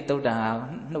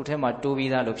အဲ့ဒီသုတ်တံဟာနှုတ်ထဲ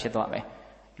မှာတိုးပြီးသားလို့ဖြစ်သွား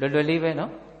မယ်လွယ်လွယ်လေးပဲနော်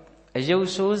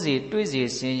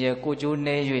အယုတ်ဆိုးစီတွေ့စီဆင်းရဲကို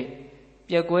ကျိုးနေ၍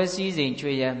ပြက်ကွဲစ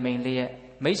ည်းစိမ်ချွေရမိန်လျက်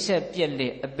မိတ်ဆက်ပြက်လ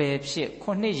က်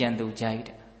အပေဖြစ်ခုနှစ်ရန်သူကြား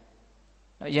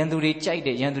တဲ့ရန်သူ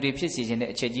တွေကြိုက်တဲ့ရန်သူတွေဖြစ်စီခြင်းတဲ့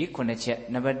အချက်ကြီး9ချက်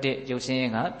နံပါတ်1ရုပ်ဆင်းရဲ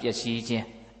ကပျက်စီးခြ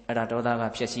င်းအဲ့ဒါဒေါသ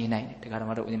ကဖြစ်စီနိုင်တယ်တရားဓမ္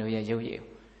မတို့ဦးဇင်းတို့ရဲ့ရုပ်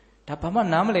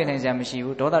ရည်ဒါဘာမှနားမလည်နိုင်စရာမရှိ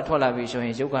ဘူးဒေါသထွက်လာပြီဆိုရ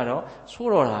င်ရုပ်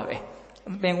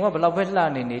ကတော့ဆိုးတော့တာပဲပင်ကဘ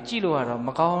လောက်ပဲလှနေကြည့်လို့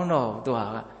ကတော့မကောင်းတော့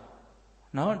ဘူးသူဟာက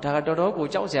နော်ဒါကတော်တော်ကို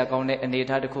ကြောက်စရာကောင်းတဲ့အနေအ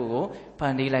ထားတစ်ခုကိုဖ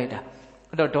န်တီးလိုက်တာ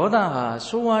အဲ့တော့ဒေါ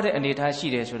သဟာဆိုးရတဲ့အနေအထား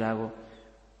ရှိတယ်ဆိုတာကို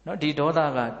နော်ဒီဒေါသ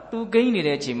ကတူကိန်းနေ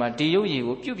တဲ့အချိန်မှာဒီရုပ်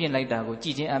ရည်ကိုပြုတ်ပြင်လိုက်တာ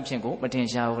ကိုကြည်ချင်းအဖြစ်ကိုမထင်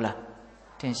ရှားဘူးလား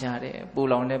ထင်ရှားတယ်ပူ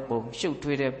လောင်တဲ့ပုံရှုပ်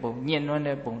ထွေးတဲ့ပုံညှဉ်းနှွ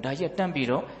မ်းတဲ့ပုံဒါရက်တန့်ပြီး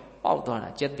တော့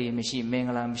ပေါက်သွားတာကြက်သေးမရှိမင်္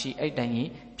ဂလာမရှိအဲ့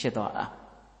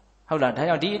တိုင်ကြီးဖြစ်သွားတာဟုတ်လားဒါ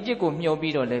ကြောင့်ဒီအပြစ်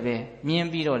ကိုမျှော်ပြီးတော့လ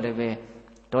ည်းပဲမြင်ပြီးတော့လ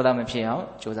ည်းပဲဒေါသမဖြစ်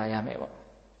အောင်ကြိုးစားရ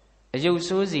မယ်ပေါ့အယုတ်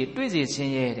ဆိုးစီတွေ့စီ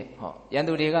ဆင်းရဲတဲ့ဟော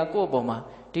ရန်သူတွေကကိုယ့်အပေါ်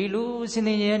မှာဒီလူစ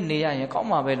င်းရဲနေရရင်ကော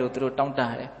င်းမှာပဲလို့သူတို့တောင်း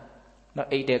တတယ်နော်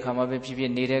အိတ်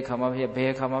တဲ့ခါမှပဲဖြစ်ဖြစ်နေတဲ့ခါမှပဲ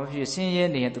ဘယ်ခါမှပဲဖြစ်ဆ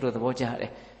င်းရဲနေရင်သူတို့သဘောကျ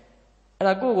တယ်အဲ့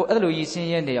ဒါကိုယ့်ကိုအဲ့လိုကြီးဆ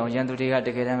င်းရဲနေအောင်ရန်သူတွေကတ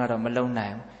ကယ်တမ်းကတော့မလုံ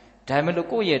နိုင်ဘူးဒါပေ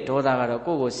မဲ့လို့ကိုယ့်ရဲ့ဒေါသ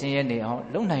ကတော့ကိုယ့်ကိုဆင်းရဲနေ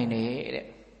အောင်လုံနိုင်နေတဲ့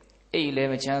အိတ်လည်း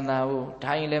မချမ်းသာ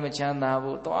ဘူးဒိုင်းလည်းမချ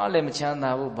မ်းသာဘူးသွားလည်းမချမ်း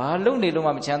သာဘူးဘာလုံနေလို့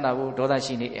မှမချမ်းသာဘူးဒေါ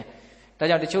သရှိနေ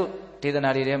တယ်ဒါကြောင့်တချို့ဒေ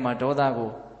သနာတွေထဲမှာဒေါသကို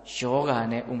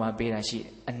ယောဂာနဲ့ဥမာပေးတာရှိတယ်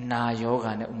အနာယော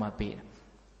ဂာနဲ့ဥမာ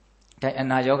ပေးတာဒါအ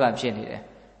နာယောဂါဖြစ်နေတယ်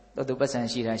သူ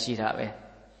ပတ်စံရှိတာပဲ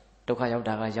ဒုက္ခရောက်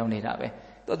တာကရောက်နေတာပဲ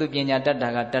သူပညာတတ်တာ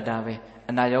ကတတ်တာပဲ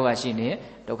အနာယောဂါ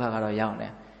ရှိနေဒုက္ခကတော့ရောက်နေ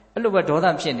အဲ့လိုပဲဒေါသ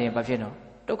ဖြစ်နေဘာဖြစ်တော့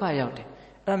ဒုက္ခရောက်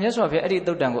တယ်အဲ့ဒါမြတ်စွာဘုရား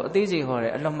အဲ့ဒီသုတ်တံကိုအသေးစိတ်ဟောတ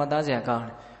ယ်အလွန်မှတ်သားစရာကောင်းတ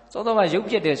ယ်စောစော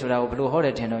ကရုပ်ပြက်တယ်ဆိုတာကိုဘယ်လိုဟောတ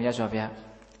ယ်ထင်တော့မြတ်စွာဘု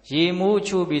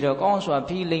ရားရေမိုးချိုးပြီးတော့ကောင်း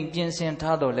စွာဖီးလိမ်ပြင်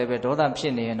ဆင်ထားတော့လည်းပဲဒေါသဖြ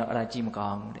စ်နေရင်တော့အဲ့ဒါကြည့်မ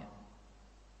ကောင်းဘူးတဲ့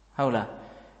ဟုတ်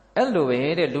လားအဲ့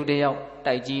လိုပဲတဲ့လူတယောက်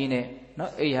တိုက်ကြီးနဲ့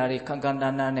နော်အိယာတွေခန့်ခန့်တ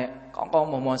န်းတန်းနဲ့ကောင်းကောင်း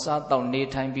မွန်မွန်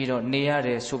စားတော့နေထိုင်ပြီးတော့နေရတ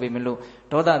ယ်ဆိုပေမလို့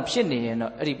ဒေါသဖြစ်နေ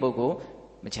ရင်တော့အဲ့ဒီပုဂ္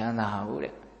ဂိုလ်မချမ်းသာဘူး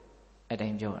တဲ့အဲ့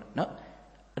တိုင်းပြောတာနော်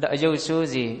အဲ့တော့အယုတ်ဆိုး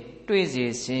စီတွေ့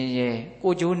စီဆင်းရဲ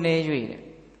ကိုကျိုးနေ၍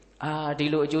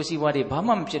တဲ့ဒီလိုအကျိုးစီးပွားတွေဘာမှ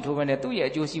မဖြစ်ထိုးဘဲနဲ့သူ့ရဲ့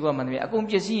အကျိုးစီးပွားမှန်တယ်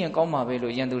အကုန်ပြည့်စည်ရင်ကောင်း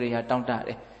မှာပဲလို့ရန်သူတွေဟာတောင်းတ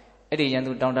တယ်အဲ့ဒီ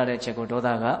ရန်သူတောင်းတတဲ့ချက်ကိုဒေါသ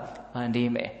ကဖန်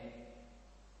တီးမယ်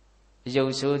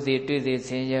အယုတ်ဆိုးစီတွေ့စီဆ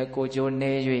င်းရဲကို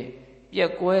ကျိုးနေ၍ပြ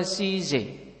က်ကွဲစ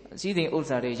ည်းစိမ်စည်းစိမ်ဥစ္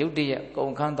စာတွေရုတ်တ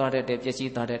ရက်ကုန်ခန်းသွားတတ်တယ်ပျက်စီး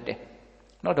သွားတတ်တယ်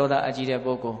နော်ဒေါသအကြီးတဲ့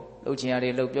ပုဂ္ဂိုလ်လှုပ်ချင်ရတွေ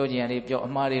လှုပ်ပြောချင်ရတွေပြောအ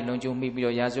မှားတွေလုံခြုံမိပြီး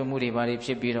တော့ရာဇဝမှုတွေဘာ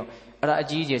တွေဖြစ်ပြီးတော့အဲ့ဒါ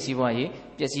အကြီးကျယ်စီးပွား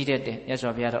ရေးပျက်စီးတတ်တယ်မြတ်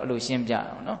စွာဘုရားတော့အဲ့လိုရှ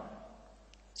င်းပြအောင်နော်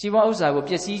စီးပွားဥစ္စာ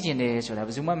ကိုပျက်စီးခြင်းတယ်ဆိုတာဘ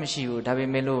ယ်သူမှမရှိ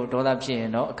ဘူးဒါပေမဲ့လို့ဒေါသဖြစ်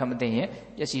ရင်တော့အခက်မသိ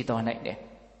ရင်ပျက်စီးသွားနိုင်တယ်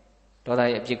ဒေါသ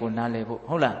ရဲ့အပြစ်ကိုနား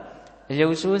လည်ဖို့ဟုတ်လား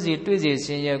အယုတ်ဆိုးစီတွေ့စီဆ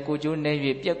င်းရဲကိုကျိုးနေ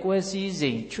၍ပြက်ကွဲစ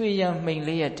ည်းစိမ်ချွေရန်မိန်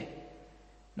လျက်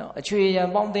တယ်နော်အချွေ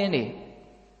ရန်ပေါင်းသ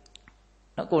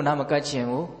င်းနေနော်ကိုနာမကတ်ချင်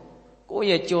ဘူးကို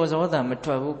ယ့်ရဲ့ကြော်စောတာ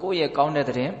မထွက်ဘူးကိုယ့်ရဲ့ကောင်းတဲ့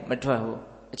တဲ့မထွက်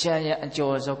ဘူးအချမ်းရ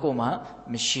အကျော်စောကိုမှ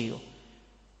မရှိ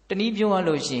ဘူးတနည်းပြော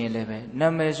ရလို့ရှိရင်လ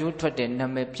ည်းပဲနာမည်ဆိုးထွက်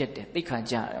တယ်နာမည်ပြက်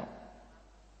တယ်သိခံကြတယ်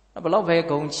ဘလောက်ပဲ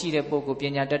ဂုံချိတဲ့ပုဂ္ဂိုလ်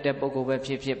ပညာတတ်တဲ့ပုဂ္ဂိုလ်ပဲဖြ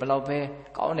စ်ဖြစ်ဘလောက်ပဲ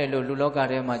ကောင်းတယ်လို့လူလော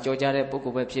ကထဲမှာကြော်ကြတဲ့ပုဂ္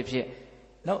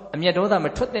ဂိုလ်ပဲဖြစ်ဖြစ်နော်အမျက်ဒေါသ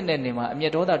မထွက်တဲ့နေမှာအမျ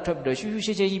က်ဒေါသထွက်ပြီးတော့ရှူး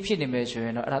ရှူးရှဲရှဲကြီးဖြစ်နေမယ်ဆို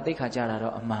ရင်တော့အဲ့ဒါသိခံကြတာ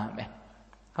တော့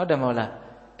အမှန်ပဲဟုတ်တယ်မဟုတ်လား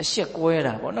အရှက်ကွဲ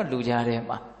တာပေါ့နော်လူကြားထဲ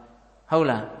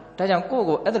မှာဟုတ်လားဒါကြောင့်ကို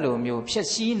ယ့်ကိုအဲ့လိုမျိုးဖြည့်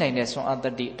ဆည်းနိုင်တဲ့ဆွမ်းအား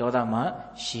တတိဒေါ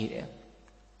သမှရှိ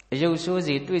တယ်အယုတ်ဆိုး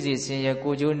စီတွေ့စီဆင်းရဲ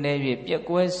ကိုကျိုးနေ၍ပြက်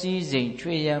ကွဲစ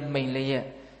ည်းစိမ်ချွေရန်မိန်လျက်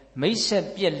မိတ်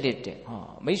ဆက်ပြက်လက်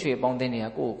တဲ့မိတ်ဆွေပေါင်း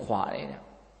တဲ့နေရာကိုယ်ခွာတယ်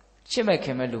ချစ်မဲ့ခ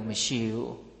င်မဲ့လူမ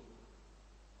ရှိဘူး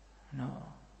နော်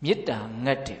မေတ္တာ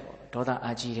ငတ်တယ်ပေါ့ဒေါသ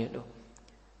အာကြီး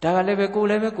တဲ့လူဒါကလည်းပဲ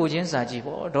ကိုယ်လည်းပဲကိုချင်းစာကြည့်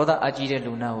ပေါ့ဒေါသအာကြီး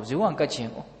တဲ့လူနာကိုဇေဝံ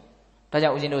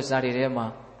ကတ်ချင်ပေါ့ဒါကြောင့်ဦးဇင်းတို့စာတွေထဲမှာ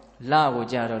လာ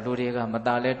ကိုကြတော့လူတွေကမ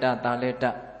ตาလဲတตาလဲတ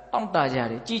အောင့်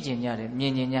တကြတယ်ကြည်ကျင်ကြ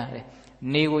တယ်မြင်ကျင်ကြတယ်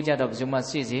နေကိုကြတော့ဘယ်သူမှ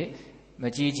စစ်စစ်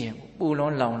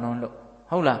မကြည်ကျင်ပူလွန်းလောင်လွန်းလို့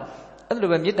ဟုတ်လားအဲ့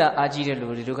လိုပဲမေတ္တာအာကြီးတဲ့လူ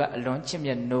တွေက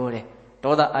အလွန်ချစ်မြတ်နိုးတယ်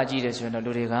ဒေါသအာကြီးတယ်ဆို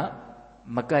ရင်တော့လူတွေ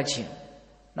ကမ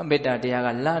ကတ်ချင်နော်မေတ္တာတရားက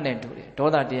လနဲ့တူတယ်ဒေါ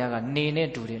သတရားကနေ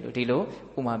နဲ့တူတယ်လို့ဒီ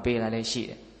လိုဥမာပေးလာလဲရှိ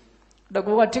တယ်တ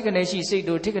ကူကထိတ်ကနေ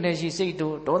ရှိစိတ်တို့ထိတ်ကနေ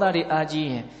ရှိစိတ်တို့ဒေါသတွေအာကြီး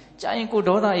ရင်ကြာရင်ကို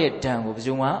ဒေါသရဲ့ဒဏ်ကိုဘယ်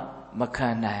သူမှ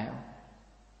မခံနိုင်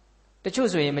တချို့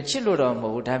ဆိုရင်မချစ်လို့တော့မဟု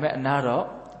တ်ဘူးဒါပေမဲ့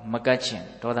အနာတော့မ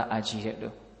ကတ်ချင်ဒေါသအာကြီးတဲ့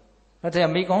လို့နောက်တဲ့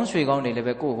မိကောင်းဆွေကောင်းတွေလည်း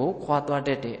ပဲကိုယ့်ကိုခွာသွား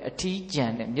တတ်တယ်အထီးကျ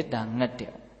န်တဲ့မေတ္တာငတ်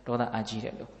တဲ့ဒေါ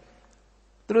သအာကြီးတဲ့လို့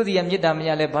သူတို့ဒီကမေတ္တာမ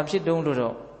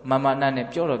ရလဲဘာဖြစ်တုံးလို့တော့မာမနနဲ့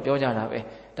ပြောတော့ပြောကြတာပဲ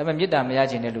ဒါပေမဲ့မေတ္တာမ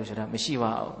ရခြင်းတဲ့လို့ဆိုတာမရှိပါ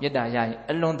ဘူးမေတ္တာရ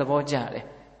ရင်အလွန်သဘောကျ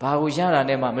တယ်ဘာကို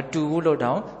ရတာနဲ့မှမတူဘူးလို့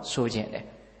တောင်ဆိုခြင်းတယ်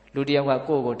လူတယောက်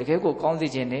ကကိုယ့်ကိုတကယ်ကိုကော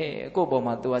င်းစေခြင်းနဲ့ကို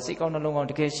ယ့်ပေါ်မှာသူကစိတ်ကောင်းနှလုံးကော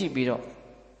င်းတကယ်ရှိပြီးတော့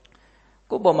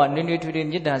ကိုယ့်ပေါ်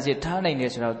မှာနွေးနွေးထွေးထွေးမေတ္တာစိတ်ထားနိုင်တယ်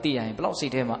ဆိုတော့သိရရင်ဘယ်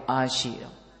လောက်စိတ်ထဲမှာအားရှိ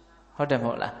တော့ဟုတ်တယ်မ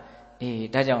ဟုတ်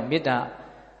လားဒါကြောင့်မေတ္တာ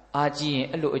အားကြီးရင်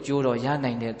အဲ့လိုအကျိုးတော့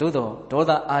ရနိုင်တယ်သို့တော့ဒေါ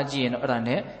သအားကြီးရင်တော့အဲ့ဒါ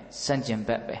နဲ့စန့်ကျင်ဘ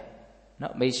က်ပဲ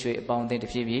နော်မိတ်ဆွေအပေါင်းအသင်းတစ်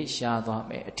ဖြည်းဖြည်းရှားသွား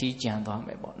မယ်အထီးကျန်သွားမ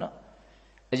ယ်ပေါ့နော်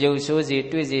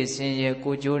အယုတ်ဆိုးစီတွေ့စီဆ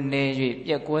င်းရဲကိုကြိုးနေ၍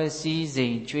ပြက်ကွဲစ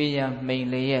ည်းစိမ်ကျွေး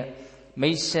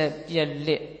ရမိန်လျက်မိတ်ဆက်ပြက်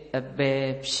လက်အ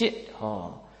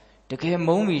ပယ်ဖြစ်ဟောတကယ်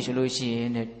မုန်းပြီဆိုလို့ရှိ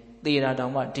ရင်သေတာတော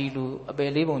င်မှဒီလူအပ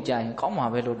ယ်လေးပုံကြာရင်ကောင်း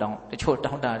မှာပဲလို့တောင်းတ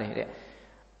ချို့တောင်းတတယ်တဲ့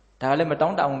ဒါလည်းမတော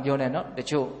င်းတအောင်ပြောနဲ့နော်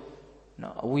တချို့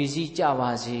နော်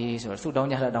အဝီစီကြပါစေဆိုတော့သူ့တော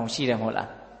င်းကြတာတောင်ရှိတယ်မဟုတ်လား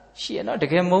ရှိရနော်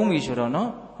တကယ်မုန်းပြီ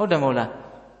ဆိုတော့နော်ဟုတ်တယ်မဟုတ်လား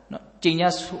နော်ကြင်ညာ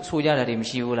ဆိုကြတာတွေ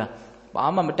မရှိဘူးလား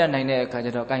ဘာမှမတတ်နိုင်တဲ့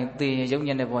အခါကျတော့ကိုင်သေ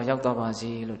ရင်ရုပ်ညံ့တဲ့ဘဝရောက်သွားပါစေ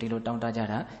လို့ဒီလိုတောင်းတကြ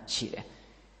တာရှိတယ်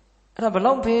အဲ့ဒါဘ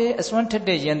လောက်ပဲအစွမ်းထက်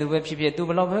တဲ့ရန်သူပဲဖြစ်ဖြစ်သူ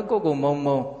ဘလောက်ပဲကိုယ့်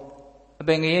ကိုမုံအပ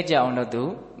င်ငရဲကြအောင်တော့သူ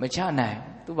မချနိုင်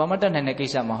သူဘာမှတတ်နိုင်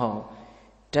တဲ့ကိစ္စ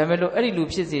မဟုတ်ဒါပေမဲ့လို့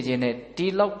အဲ့ဒီလူဖြစ်စေခြင်း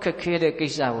နဲ့ဒီလောက်ခက်ခဲတဲ့ကိစ္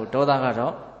စကိုဒေါသ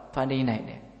ကတော့ဖန်တီးနိုင်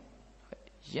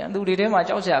တယ်ရန်သူတွေထဲမှာ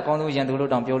ကြောက်စရာအကောင်းဆုံး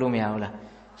ရန်သူလို့တောင်ပြောလို့မရဘူးလား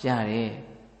ရတယ်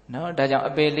နော်ဒါကြော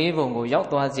င့်အပယ်လေးပုံကို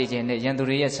ရောက်သွားစေခြင်းနဲ့ရန်သူ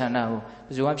တွေရဲ့ဆန္ဒကိုဘ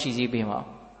ယ်သူမှဖြည့်ဆည်းပေး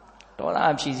မှာဒေါ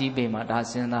သဖြည့်ဆည်းပေးမှာဒါ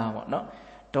စဉ်း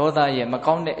စားပါနော်ဒေါသရဲ့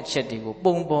မကောင်းတဲ့အချက်တွေ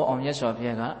ကိုပုံပေါ်အောင်မြတ်စွာဘု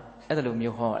ရားကအဲ့ဒါလို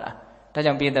မျိုးဟောတာဒါ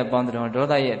ကြောင့်ပိဋကပေါင်းတော်ဒေါ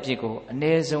သရဲ့အဖြစ်ကိုအ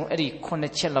ਨੇ ဆုံးအဲ့ဒီ9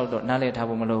ချက်လောက်တော့နားလည်ထား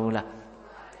ဖို့မလိုဘူးလား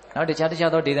နောက်တခြား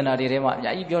သောဒေသနာတွေထဲမှာ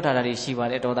အများကြီးပြောထားတာတွေရှိပါ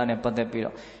တယ်ဒေါသနဲ့ပတ်သက်ပြီး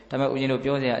တော့ဒါပေမဲ့ဦးဇ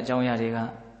င်းတို့ပြောစရာအကြောင်းအရာတွေ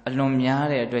ကအလွန်များ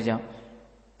တဲ့အတွက်ကြော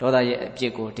င့်ဒေါသရဲ့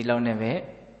အဖြစ်ကိုဒီလောက်နဲ့ပဲ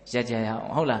ရက်ကြရ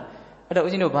အောင်ဟုတ်လား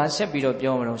အဲ့တော့ဦးဇင်းတို့ဘာဆက်ပြီးတော့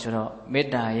ပြောမလို့ဆိုတော့မေတ္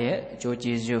တာရဲ့အ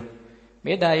ကျိုးကျေးဇူး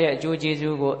မေတ္တာရဲ့အ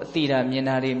ကျိုးကျေးဇူးကိုအတိတာမြင်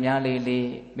တာတွေများလေး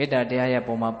လေးမေတ္တာတရားရဲ့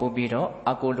ပုံမှာပို့ပြီးတော့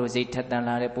အကုလိုစိတ်ထက်သန်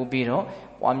လာ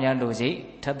တယ်ပို့ပြီးတော့ပွားများလိုစိတ်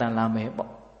ထက်သန်လာ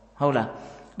မယ်ပေါ့ဟုတ်လား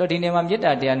အဲ့တော့ဒီနေ့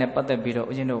မှာမေတ္တာတရားနဲ့ပတ်သက်ပြီးတော့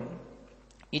ဦးဇင်းတို့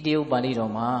ဣတိယပါဠိ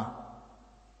တော်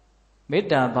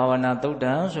မှာမေတ္တာဘာဝနာသုတ်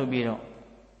တံ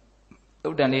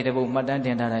ဆိုပြီးတော့သုတ်တံလေးတစ်ပုဒ်မှတ်တမ်းတ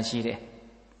င်ထားတာရှိ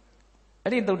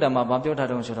တယ်အဲ့ဒီသုတ်တံမှာဘာပြောထား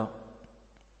တုံး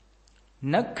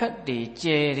ဆိုတော့နက္ခတ်တွေကျ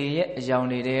ယ်တွေရဲ့အယောင်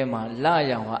တွေထဲမှာ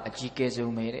လရောင်ဟာ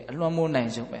အကြီးကဲဆုံးပဲတဲ့အလွန်မိုးနိုင်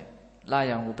ဆုံးပဲ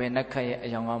လရောင်ကိုပဲနက္ခတ်ရဲ့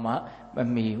အယောင်ကမှမ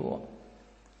မီ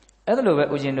ဘူးအဲ့ဒါ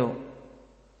လိုပဲဦးဇ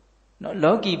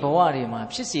င်းတို့နော်လောကီဘဝတွေမှာ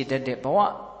ဖြစ်စေတတ်တဲ့ဘဝ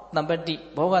တမ္ပတိ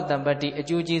ဘောဂတမ္ပတိ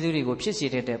အကျိုးကျေးဇူးတွေ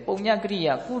ကိုဖြစ်စေတတ်တဲ့ပုံညကရိ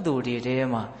ယာကုသိုလ်တွေထဲ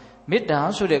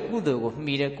မှာမေတ္တာဆိုတဲ့ကုသိုလ်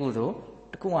ကိုမှီတဲ့ကုသိုလ်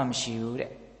တခုမှမရှိဘူး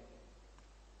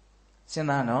တဲ့စ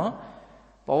ဉ်းစားနော်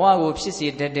ဘဝ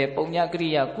ကိုဖြစ်စေတတ်တဲ့ပုံညကရိ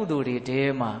ယာကုသိုလ်တွေ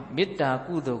ထဲ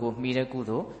မှာမေတ္တာကုသိုလ်ကိုမှီ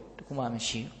တဲ့ကုသိုလ်တခုမှမ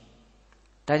ရှိဘူး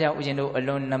ဒါကြောင့်ဦးဇင်းတို့အ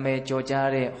လွန်နာမည်ကျော်ကြား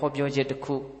တဲ့ဟောပြောချက်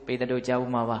တစ်ခုပေတတို့ကြားဦး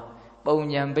မှာပါပုံ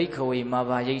ညံဘိက္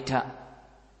ခဝေမာဘာယိဋ္ဌ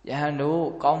ယဟန်တို့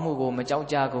ကောင်းမှုကို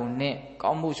မကြောက်ကြကုန်နဲ့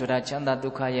ကောင်းမှုဆိုတာချ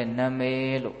မ်းသာဒုက္ခရဲ့နာမ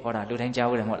ည်လို့ဟောတာလူတို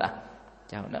င်းကြားဘူးတယ်မဟုတ်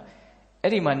လားကြားဘူးနော်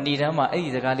အဲ့ဒီမှာဏိဒန်းမှာအဲ့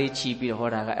ဒီစကားလေးချီပြီးတော့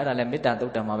ဟောတာကအဲ့ဒါလ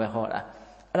ည်းမေတ္တာသုတ်တံမှာပဲ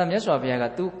ဟောတာအဲ့ဒါမြတ်စွာဘုရား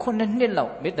ကသူ9နှစ်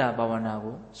လောက်မေတ္တာဘာဝနာ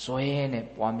ကိုဇွဲ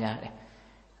နဲ့ပွားများတယ်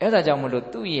အဲ့ဒါကြောင့်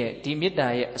မလို့သူ့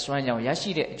ရဲ့ဒီမေတ္တာရဲ့အစွမ်းကြောင့်ရ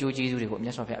ရှိတဲ့အကျိုးကျေးဇူးတွေ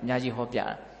ကိုမြတ်စွာဘုရားအများကြီး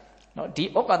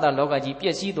ဟောပြတာနော်ဒီဩကာသလော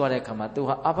ကကြီးပြည့်စည်သွားတဲ့အခါမှာသူ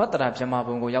ဟာအဘတ္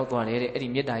တရာဗြဟ္မာဘုံကိုရောက်သွားတယ်တဲ့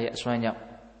အဲ့ဒီမေတ္တာရဲ့အစွမ်းကြော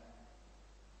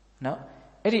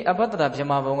င့်နော်အဲ့ဒီအဘတ္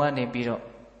တရာဗြဟ္မာဘုံ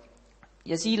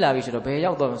ကနေပြီးတော့ရစည်းလာပြီဆိုတော့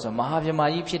ဘယ်ရောက်သွားမှာဆို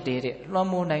မဟာဗြဟ္မာကြီးဖြစ်တယ်တဲ့လွှ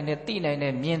မ်းမိုးနိုင်တယ်သိနိုင်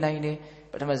တယ်မြင်နိုင်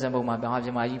တယ်ပထမဇန်ဘုံမှာမဟာဗြ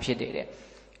ဟ္မာကြီးဖြစ်တယ်တဲ့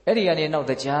အဲ့ဒီကနေ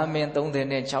နောက်တရားမင်း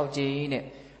36ကြိမ်နဲ့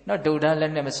နောက်ဒုဒ္ဒ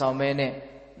လက်နဲ့မဆောင်မဲ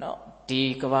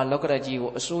နဲ့နော်ဒီကဘာလောကရကြီးကို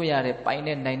အစိုးရတဲ့ပိုင်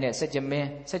နဲ့နိုင်တဲ့စัจ မင်း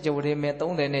စัจ ဝရမင်း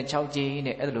36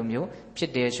ကြိမ်နဲ့အဲ့လို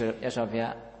မျိုးဖြစ်တယ်ဆိုတော့ရသော်ဘု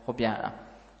ရားဟောပြတာ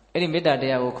အဲ့ဒီမေတ္တာတ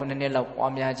ရားကို9နှစ်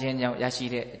လောက်ပွားများခြင်းကြောင့်ရ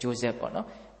ရှိတဲ့အကျိုး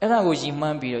ဆက်ပေါ့နော်အဲ့ဒါကိုရည်မှ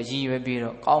န်းပြီးတော့ရည်ရွယ်ပြီး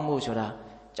တော့ကောင်းမှုဆိုတာ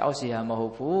ကြောက်เสีย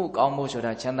မဟုတ်ဘူးကောင်းမှုဆိုတာ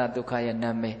ချမ်းသာဒုက္ခ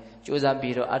ရဲ့နာမည်ကြိုးစား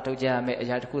ပြီးတော့အထောက်ကြရမယ့်အ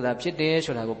ရာတစ်ခုသာဖြစ်တယ်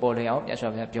ဆိုတာကိုပေါ်လွင်အောင်မြတ်စွာ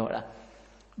ဘု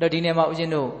ရားပြောတာတော့ဒီနေ့မှာဦးဇ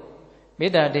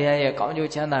င်းတို့မေတ္တာတရားရဲ့ကောင်း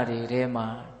ကျိုးချမ်းသာတွေထဲမှာ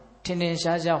ထင်ထင်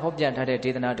ရှားရှားဟောပြထား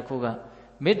တဲ့ဒေသနာတစ်ခုက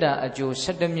မေတ္တာအကျိုး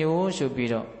17မျိုးဆိုပြီး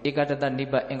တော့ဧကတတနိ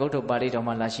ဗ္ဗာန်အင်္ဂုတ္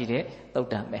တပါဠိတော်မှာလာရှိတဲ့သုတ်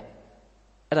တံပဲ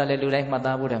အဲ့ဒါလည်းလူတို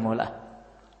င်းမှတ်သားဖို့တယ်မဟုတ်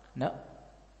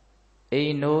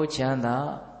လားနော်အိမ်နိုးချမ်းသာ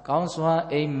ကောင်း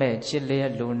စွာအိမ်မဲ့ချစ်လျ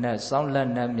က်လူနဲ့စောင်းလက်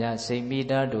နှံ့မြစိတ်မိ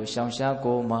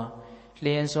သားတို့ရှောင်ရှားကို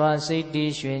မှာလျင်စွာစိတ်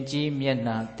တီးရွှင်ကြီးမျက်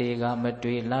နှာတေက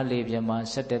မတွေ့လှလေးပြမှာ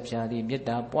17ဖြာသည်မေတ္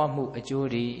တာပွားမှုအ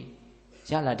ကျိုးတွေ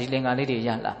ရလားဒီလင်္ကာလေးတွေ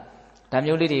ရလားဒါ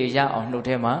မျိုးလေးတွေရအောင်နှုတ်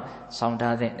ထဲမှာဆော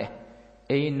င်းထား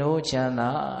တဲ့အိမ်နိုးချမ်းသာ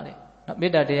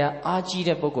တဲ့နော်မေတ္တာတရားအားကြီး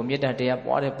တဲ့ပုဂ္ဂိုလ်မေတ္တာတရား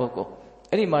ပွားတဲ့ပုဂ္ဂိုလ်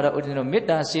အဲ့ဒီမှာတော့ဦးဇင်းတို့မေတ္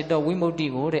တာစေတဝိမု ക്തി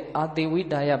ကိုတဲ့အာတိဝိ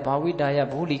တာယဘာဝိတာယ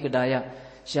ဘူလိကတာယ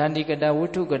ယာန္တိ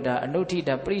ကတာဝိထုကတာ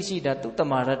အနုဋ္ဌိတာပရိစိတာသုတ္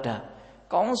တမရတ္တ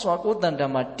ကောင်းစွာကိုယ်တန်တ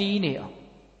မှာတီးနေ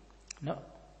အောင်နော်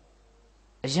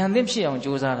Yan them she on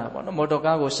Josara,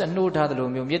 Motokago, Sanuta, the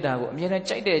Lumio, Midago, Miena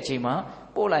Chide Chima,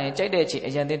 Pola and Chide Chi,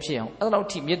 Yan them she on, allow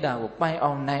Tim Midago, buy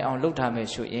on night on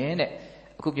Lutame, shoot in it.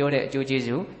 Kubiode,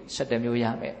 Jojizu, set the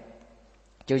Muyame.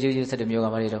 Jojizu said the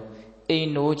Mugamarido. A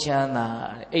no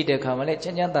chana, A de Kamale,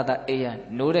 Chanyanta that A,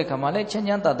 no de Kamale,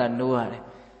 Chanyanta that Noare.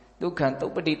 Dukan,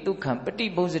 Topati, Dukan,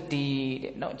 Petit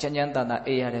Bosity, no Chanyanta that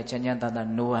A, Chanyanta that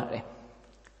Noare.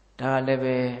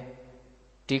 Dalebe.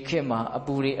 Dikema,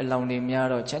 Aburi, Aloni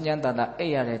Miaro, Chanyanta that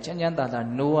A, Chanyanta that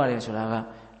Noare Sulaga,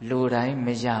 Lurai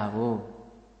Mejavu.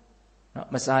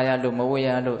 Messiah lo,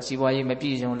 Mawaya lo, Siwai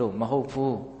Mapision lo,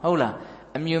 Mahopu, Hola,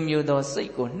 a mew do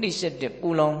Seiko, Nisha de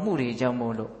Pulong Muri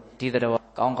Jamolo, Tither,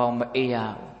 Gong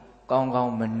Ea, Gong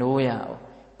Manoya,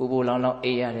 Pubu Long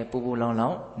Ea, Pubu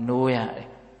Long, Noya.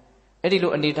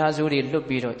 Edilu and Itazuri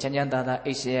Lupiro, Chanyanta that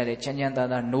Asia, Chanyanta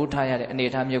that no tire, and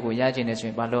Etamugo Yajin is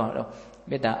with Baloro,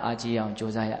 Meta Aji on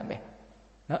Josiah me.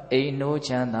 No, A no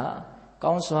chana,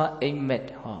 Gonswa A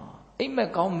met, A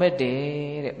met Gong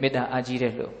Mede, Meta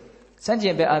Ajirelo.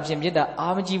 Sanjay be absent Yeda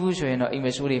Amajibu, no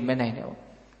Imesuri Menano.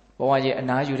 Boy, and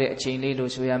now you a chain little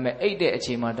so I met 8 days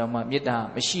a chima dama,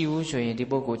 Mita, Meshiu, so in the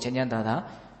Boko Chanyanta,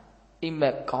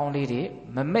 Imet Gong Lady,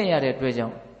 Mamea de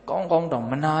Dwejon. Gong dong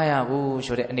manaya woo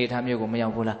should any time you go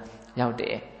meavula out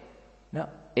there. No,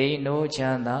 ain't no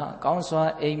chanda,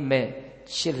 Gonswa a me,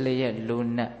 chilly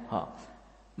luna, ha.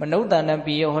 Manodan and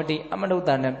be your hotty,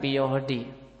 Amanodan and be your hotty.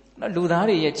 No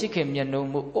ludari yet chicken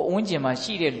yanomu, or unjima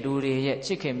she did luri yet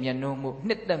chicken yanomu,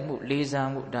 knit them moot, liza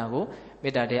moot dago,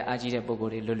 beta de agita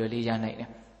bogori lululi yanine.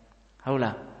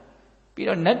 Hola.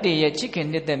 Pero nutty yet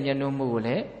chicken knit them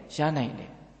yanomule, shanine.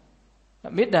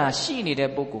 Mida she need a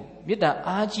boko, Mida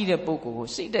Aji the boko,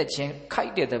 see that chain,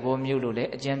 kite the bomb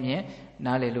mulule, a jamie,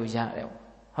 Naleluya.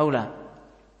 Hola.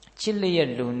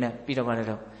 Chile luna, Peter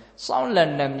Valero.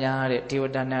 Soundland Namyare,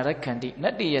 Teodana Candy,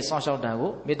 Nadi a social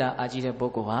dago, Mida Aji the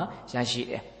boko,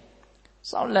 Yashi.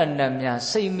 Soundland Namya,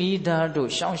 say me dardo,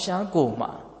 Shansha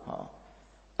Goma.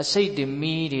 A say the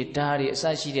me, Dari,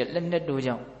 Sashi, Lemnet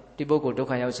Dojang, the boko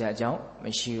Dokaya Jang,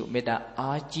 Meshu, Mida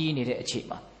Aji need a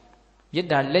chima. Yet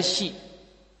that less she.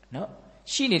 No,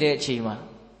 she needed chima.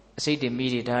 Say the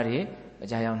military, a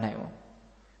giant name.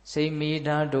 Say me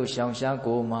da do shansha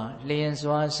goma,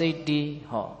 Lianswan say D,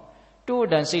 ho. Do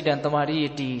than say than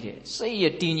Tamari did. Say a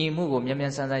teeny move, Yaman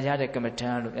Sandayada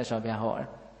Kamatan, as of your horn.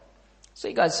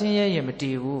 Say got say a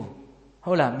mativu.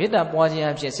 Hola, mid up was the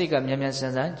absent sick of Yaman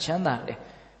Sandan, Chandale.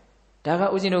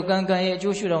 Daga Uzino Ganga,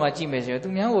 Joshua Machimeser, to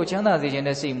Yango Chanda, the in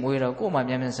the same way of Goma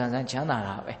Yaman Sandan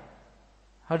Chanda.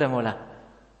 How the mola?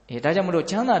 Dajamulo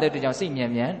Chana de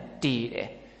Jasian, tea.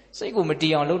 Say go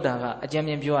Mati on Lodaga, a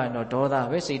Jamian Bua no Doda,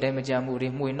 Vessi Damajamuri,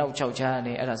 Mui no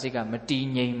Chauchani, Arasiga,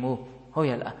 Matini mu,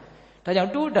 Hoyala.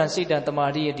 Tajam do dan sit at the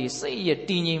Maria di say a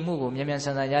teeny move, Yaman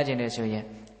Sanayajan is ye,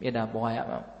 Yeda boy.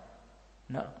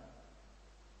 No.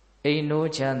 A no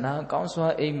chana,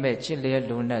 Counswa a mechile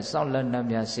luna, Soundland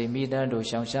Namia, say me dan do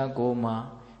Shansha Goma,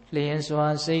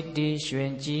 Lianswan say di,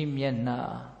 Shuenji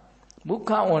Miena.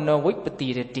 Muka on a whip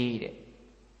petite tea.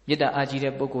 Yeda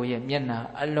Ajira Boko ye Miena,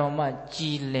 Aloma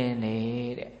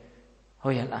Gilene.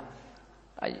 Hoyala.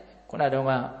 I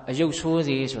Conadoma, a yoke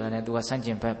Suzy, so I do a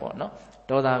Sanjin Pepper, no?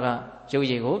 Dodaga,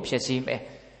 Joyego, Piasim,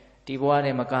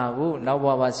 Tibuane Macabu,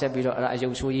 Nawa Sebiro, a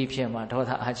yoke Suyi Piema,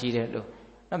 Doda Ajiro.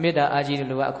 Namida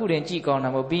Ajiro, I couldn't cheek on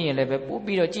a being level,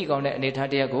 Bubiro cheek on it,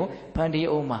 Netadiago, Pandi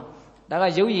Oma.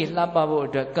 Daga Joyi, Lababo,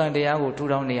 the Candiago, 2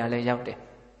 down the Alayaute.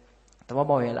 The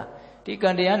Waboyla. The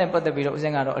Candian and put the below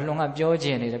Zangaro along up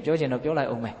Georgian, the Georgian of Yola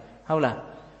Ome. Howla.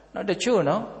 Not the true,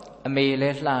 no? A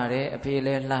male lare, a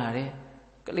pale lare.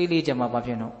 Lily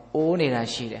Jamapino, only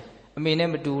Rashide. A mene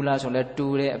medula so let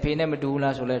do it, a pene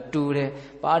medula so let do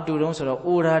it, but do don't sort of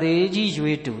orare,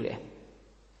 G. do it.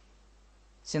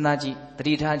 Sinaji,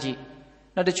 Tritaji.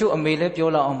 Not the true a male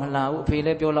piola on Malau,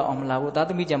 pale piola on Malau,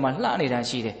 that means a malani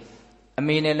Rashide. A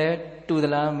mene do the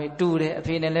lame, do it, a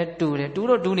pene do it, do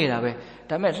not do it away.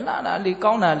 Tamet Lana li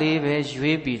Kauna live,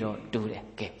 you do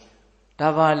it.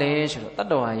 Tavale,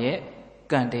 Tatoaye,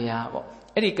 Gandeabo.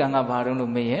 Ericanga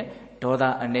Barunu me.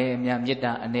 Doda anemia,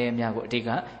 Yeda anemia,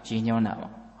 Diga, Gignona.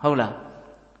 Hola.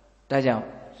 Dajao.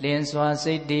 Linswan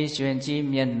say dish when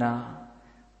Jimiana.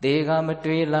 Dega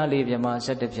Matria, Liviama,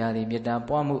 set the Piali, Yeda,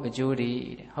 Pomu, a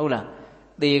Judy. Hola.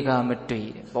 Dega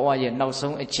Matri. Boy, no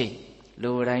song a cheek.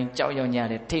 Lurain, Chow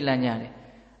Yonyade, Tilanyade.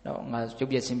 No, as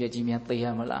Jubia Simbia Jimia,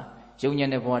 Tiamala.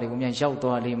 Junior body, women shout to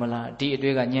Alimala,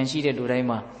 Diga, Yanshi de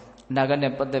Durema.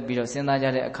 Nagan put the bill of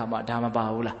Senajade, Kama, Dhamma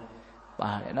Baula.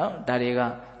 No,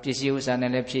 Dadiga. Pisius and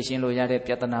a Pisin Loyade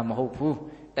Piatana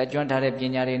Mohopu, that John Tarep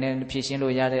Yanarin and Pisin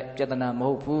Loyade Piatana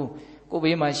Mohopu,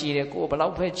 ကိုဘေးမှာရှိတဲ့ကိုဘလော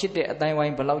က်ပဲချစ်တဲ့အတိုင်း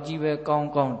ဝိုင်းဘလောက်ကြီးပဲကောင်း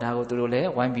ကောင်းဒါကိုသူတို့လ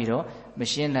ည်းဝိုင်းပြီးတော့မ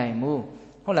ရှင်းနိုင်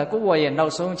ဘူးဟုတ်လားကိုဘဝရဲ့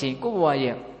နောက်ဆုံးချိန်ကိုဘ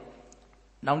ဝရဲ့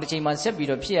နောက်တစ်ချိန်မှာ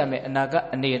ဆက်ပြီးတော့ဖြစ်ရမယ်အနာ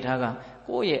ဂတ်အနေအထား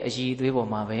ကကိုယ့်ရဲ့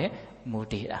အည်သွေးပေါ်မှာပဲမူ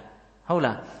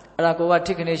တည်တာဟုတ်လားအဲ့ဒါကို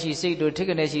ကထိကနေ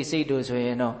ရှိစိတ်တို့ထိကနေရှိစိတ်တို့ဆို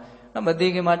ရင်တော့မ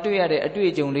သေးခင်မှာတွေ့ရတဲ့အတွေ့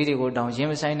အကြုံလေးတွေကိုတောင်ရင်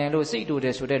မဆိုင်နိုင်လို့စိတ်တို့တ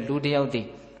ယ်ဆိုတဲ့လူတစ်ယောက်တည်း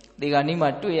ဒီကနေ့မှ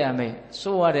တွေ့ရမယ်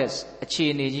ဆိုရတဲ့အ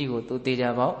ခြေအနေကြီး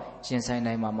ကိုသူတေချာပေါက်ရင်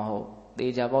ဆိုင်နိုင်မှာမဟုတ်တေ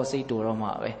ချာပေါက်စိတ်တူတော့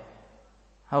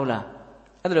မှာပဲဟုတ်လား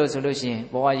အဲ့ဒါလို့ဆိုလို့ရှိရင်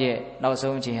ဘဝရဲ့နောက်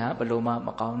ဆုံးအချိန်ဟာဘယ်လိုမှ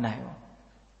မကောင်းနိုင်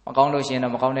ဘူးမကောင်းလို့ရှိရင်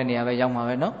တော့မကောင်းတဲ့နေရာပဲရောက်မှာ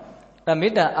ပဲနော်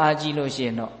အဲ့မေတ္တာအားကြီးလို့ရှိရ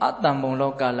င်တော့အတ္တ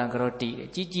မုံလောကာလံကရောတိ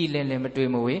ကြီးကြီးလင်းလင်း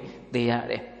မတွေ့မဝေးသေးရတ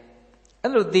ယ်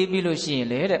အဲ့လိုသေးပြီးလို့ရှိ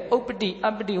ရင်လေတဲ့ဥပ္ပတိ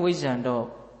အပ္ပတိဝိဇ္ဇံတော့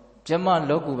ဗြဟ္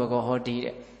မလောကုဘကော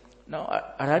ဟောတိတဲ့နော်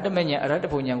အရဟတမဉ္ဇဉ်အရဟတ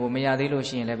ဘုံဉ္ဇဉ်ကိုမရသေးလို့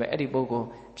ရှိရင်လည်းပဲအဲ့ဒီပုဂ္ဂိုလ်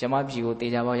ဗြဟ္မပြည်ကိုတေ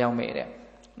ချာပေါက်ရောက်မယ်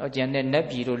တဲ့နော်ကျန်တဲ့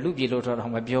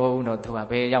နတ်ပြည်တို့လူပြည်တို့တော့မပြောဘူးတော့သူက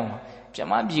ဘယ်ရောက်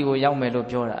မှာဗြဟ္မပြည်ကိုရောက်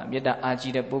မယ်လို့ပြောတာမေတ္တာအား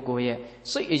ကြီးတဲ့ပုဂ္ဂိုလ်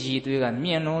ရဲ့စိတ်အည်သွေး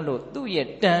ကမြင့်လွန်းလို့သူ့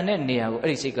ရဲ့တန်တဲ့နေရာကို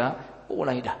အဲ့ဒီစိတ်ကပို့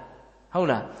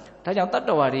လိုက်တာဟုတ်လားဒါကြောင့်တတ္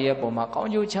တဝါတွေရဲ့ပုံမှာကော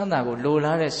င်းကျိုးချမ်းသာကို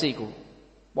လိုလားတဲ့စိတ်ကို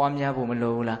ပွားများဖို့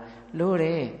မလိုဘူးလားလိုတ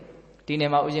ယ်ဒီနေ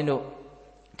မှာဦးဇ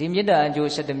င်းတို့ဒီမေတ္တာအကျိုး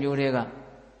7မျိုးတွေ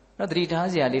ကနော်သတိ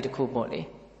ထားစရာလေးတစ်ခုပေါ့လေ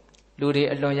လူ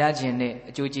တွေအလွန်ရခြင်း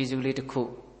နဲ့အကျိုးကျေးဇူးလေးတစ်ခု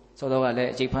ဆိုတော့ကလည်း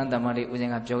အကျိဖန်တမန်လေးဦး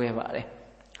ဇင်းကပြောခဲ့ပါ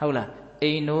တယ်ဟုတ်လားအိ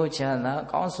မ်နိုးချ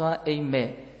မ်းသာကောင်းစွာအိမ်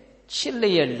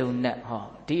မဲ့ချစ်လျက်လုံနဲ့ဟော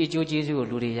ဒီအကျိုးကျေးဇူးကို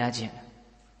လူတွေရခြ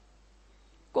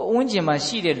င်းကိုယ်ဝန်းကျင်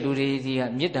မှာရှိတဲ့လူတွေဒီ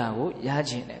ကမေတ္တာကို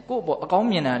ရခြင်းတယ်ကိုယ့်ဘောအကော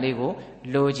င်းမြင်တာလေး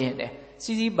ကိုလိုခြင်းတယ်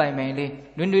စီးစီးပိုင်ပိုင်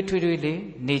လေးနွေ့နွေ့ထွေးထွေးလေး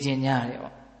နေခြင်းညရတယ်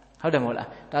ပေါ့ဟုတ်တယ်မဟုတ်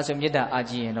လားဒါဆိုမေတ္တာ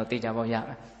အားကြီးရင်တော့တေချာပေါက်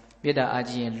ရမယ်မေတ္တာ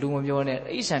အားကြီးရင်လူမပြောနဲ့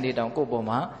အိဋ္ဌံတွေတောင်ကိုယ့်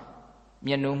ဘောမှာ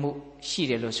မျက်နှာမှု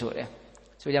ရှိတယ်လို့ဆိုတယ်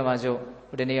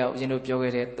ဆိုကြပါစို့ဟိုတနေ့ကဦးဇ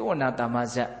င်းတို့ပြောခဲ့တဲ့သုဝနာတမ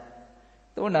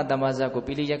ဇတ်သုဝနာတမဇတ်ကို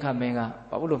ပိလိယက္ခမင်း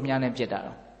ကဘာလို့မြားနဲ့ပြစ်တာ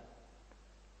တော့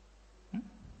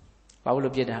ဘာ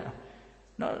လို့ပြစ်တာတော့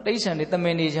နော်တိဋ္ဌံတွေတ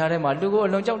မင်နေကြတဲ့မှာလူကို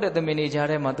အလုံးကြောက်တဲ့တမင်နေကြ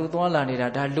တဲ့မှာ तू သွားလာနေတာ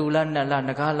ဒါလူလားနတ်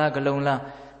လားငကားလားဂလုံးလား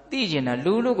သိကျင်တာလူ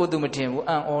လို့ကို तू မထင်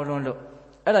ဘူးအံ့ဩလွန်းလို့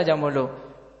အဲ့ဒါကြောင့်မို့လို့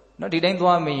နော်ဒီတိုင်း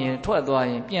သွားမရင်ထွက်သွား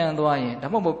ရင်ပြန်သွားရင်ဒါ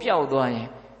မှမဟုတ်ပျောက်သွားရင်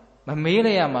မမေး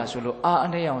လိုက်ရမှာဆိုလို့အာ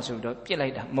အနဲ့အောင်ဆိုတော့ပြစ်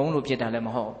လိုက်တာမုန်းလို့ပြစ်တာလည်း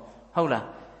မဟုတ်ဟုတ်လား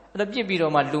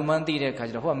အဲ့တော့ပြစ်ပြီးတော့မှလူမှန်းသိ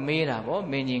တဲ့ခါကျတော့ဟိုကမေးတာ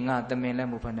ဗောမင်းကြီးငါတမင်လ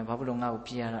ည်းမဟုတ်ဖ ೇನೆ ဘာဖြစ်လို့ငါ့ကိုပြ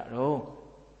စ်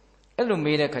ရတာတော့အဲ့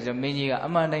လိုမေးတဲ့ခါကျတော့မင်းကြီးက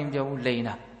အမှန်တိုင်းပြောဘူးလိန်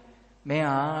တာမင်း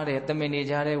ဟာတဲ့တ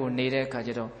မင်နေကြတဲ့ကိုနေတဲ့ခါကျ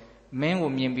တော့မင်း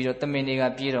ကိုမြင်ပြီးတော့တမင်တွေ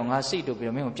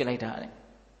ကပြေးတော့ငါစိတ်တို့ပြီးတော့မင်းကိုပြစ်လိုက်တာတဲ့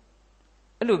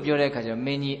အဲ့လိုပြောတဲ့ခါကျတော့မ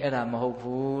င်းကြီးအဲ့ဒါ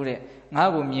မဟုတ်ဘူးတဲ့ငါ့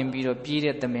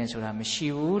ကိုမြင်ပြီးတော့ပြေးတဲ့တမင်ဆိုတာမ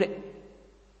ရှိဘူး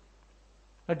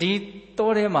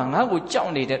တဲ့ဒီတောထဲမှာငါ့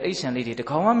ကိုကြောက်နေတဲ့အိဋ္ဌံလေးတွေ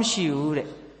တကောင်မှမရှိဘူးတဲ့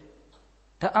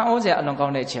ဒါအံ့ဩစရာအလွန်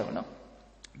ကောင်းတဲ့အချက်ပေါ့နော်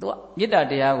သူ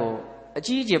ကမေတ္တာတရားကို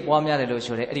အကြီးအကျယ်ပွားများ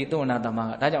တယ်လို့ဆိုတယ်အဲ့ဒီသုဝနာတ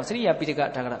မန်ကဒါကြောင့်စရိယပိဋ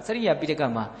ကထာကရစရိယပိဋ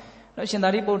ကမှာနော်ရှင်သာ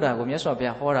ရိပုတ္တရာကိုမြတ်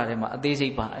စွာဘုရားဟောတာထဲမှာအသေးစိ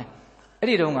တ်ပါတယ်အဲ့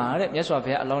ဒီတုန်းကတဲ့မြတ်စွာဘု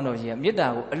ရားအလောင်းတော်ကြီး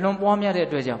ကမေတ္တာကိုအလွန်ပွားများတဲ့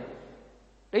အတွက်ကြောင့်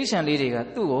တိဋ္ဌံလေးတွေ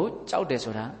ကသူ့ကိုကြောက်တယ်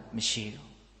ဆိုတာမ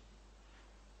ရှိဘူး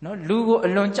နော်လူကိုအ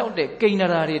လွန်ကြောက်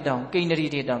တဲ့ကိဏ္ဍရာတွေတောင်ကိဏ္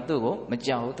ဍရီတွေတောင်သူ့ကိုမ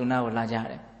ကြောက်ဘူးသူနာကိုလာကြ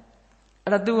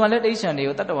တယ်အဲ့ဒါသူကလည်းတိဋ္ဌံတွေ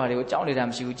ကိုတတ္တဝါတွေ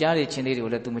ကိုကြောက်နေတာမရှိဘူးကြားတွေချင်းလေးတွေ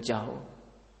ကိုလည်းသူမကြောက်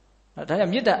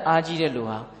ဘူးနော်ဒါကြောင့်မေတ္တာအားကြီးတဲ့လူ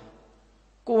ဟာ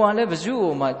ကိုယ်ကလည်းဘယ်သူ့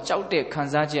ကိုမှကြောက်တဲ့ခံ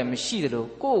စားချက်မရှိသ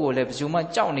လိုကိုယ့်ကိုလည်း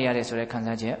ဘယ်သူမှကြောက်နေရတယ်ဆို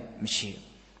တဲ့ခံစားချက်မရှိ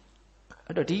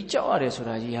ဘူးအဲ့တော့ဒီကြောက်ရတယ်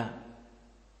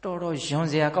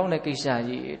ဆိုတာကြီးဟာတော်တော်ယွန်စရာကောင်းတဲ့ကိစ္စ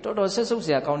ကြီးတော်တော်ဆက်ဆုပ်စ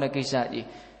ရာကောင်းတဲ့ကိစ္စကြီး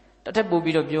တစ်ထပ်ပို့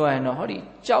ပြီးတော့ပြောရရင်တော့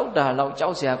ဟောဒီကြောက်တာလောက်ကြော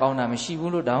က်စရာကောင်းတာမ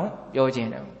ရှိဘူးလို့တောင်ပြောခြင်း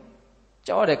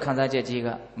တယ်ကြောက်ရတဲ့ခံစားချက်ကြီး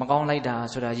ကမကောင်း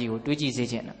လိုက်တာဆိုတာကြီးကိုတွေးကြည့်စေ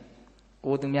ခြင်းတယ်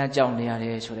ကိုယ်သူများကြောက်နေရ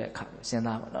တယ်ဆိုတဲ့အခါစဉ်း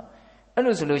စားပါတော့အဲ့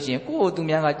လိုဆိုလို့ရှိရင်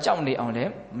ကိုယ်သူများကကြောက်နေအောင်လ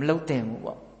ည်းမလုပ်သင့်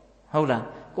ဘူးပေါ့ဟုတ်လား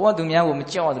ကိုကသူများကိုမ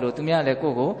ကြောက်ရသလိုသူများလည်းကို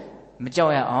ယ့်ကို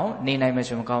မကြောက်ရအောင်နေနိုင်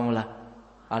မယ်ဆိုမကောင်းဘူး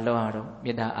လားအလုံး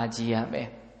အားတော့မေတ္တာအားကြီးရမယ်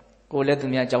ကိုလ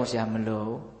ည်းသူများကြောက်စရာမလို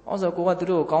ဘူးအော်ဆိုကိုကသူ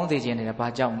တို့ကိုကောင်းသေးခြင်းနဲ့ဘာ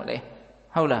ကြောက်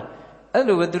မလဲဟုတ်လား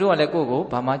အဲ့လိုပဲသူတို့ကလည်းကိုယ့်ကို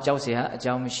ဘာမှကြောက်စရာအ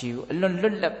ကြောင်းမရှိဘူး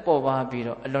အလွန်လွတ်လပ်ပေါ်ပါပြီး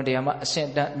တော့အလွန်တရာမှအဆ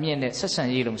င့်တန်းအမြင့်နဲ့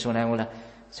ဆက်ဆံရေးလို့မဆိုနိုင်ဘူး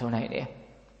လားဆိုနိုင်တယ်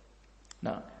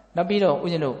နော်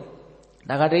နောက်ပြီးတော့ဦးဇ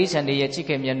င်းတို့ဒါကတိဋ္ဌံတွေရဲ့ချစ်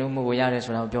ခင်မြတ်နိုးမှုကိုရ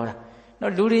တယ်ဆိုတာ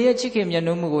ကိုပြောတာနော်လူတွေရဲ့ချစ်ခင်မြတ်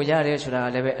နိုးမှုကိုရတယ်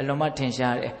ဆိုတာကလည်းပဲအလွန်မှထင်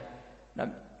ရှား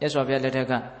တယ်နော်မြတ်စွာဘုရားလက်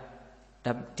ထက်က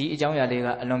ဒါဒီအကြောင်းအရာလေးကအ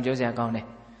လွန်ပြောစရာကောင်းတယ်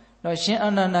နော်ရှင်အာ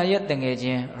နန္ဒာရဲ့တငယ်ချ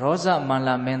င်းရောဇမန္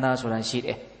လမင်းသားဆိုတာရှိ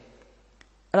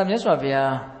တယ်အဲ့ဒါမြတ်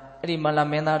စွာဘုရားအဲ့ဒီမန္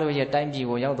လမင်းသားတို့ရဲ့တို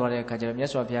င်းပြည်ကိုရောက်သွားတဲ့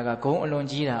အခါကျတော့မြတ်စွာဘုရားကဂုံအလွန်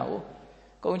ကြီးတာ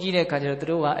ကိုဂုံကြီးတဲ့အခါကျတော့သူ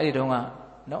တို့ကအဲ့ဒီတုန်းက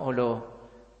နော်ဟိုလို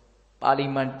ပါလီ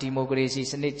မန်ဒီမို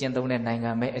ကရေစီစနစ်ကျင့်သုံးတဲ့နိုင်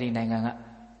ငံပဲအဲ့ဒီနိုင်ငံ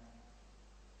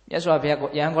ကမြတ်စွာဘုရားကို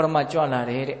ယဟန်ဂေါရမကြွလာ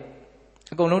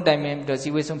တယ်တဲ့အကုန်လုံးတိုင်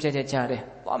ပင်ပြီးတော့စီဝေးဆုံးဖြတ်ချက်ချတယ်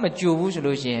။ဘာမကြိုဘူး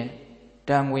ဆိုလို့ရှိ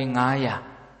ရင်တန်ငွေ900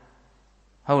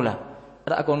ဟုတ်လား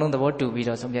အကုန်လုံးသ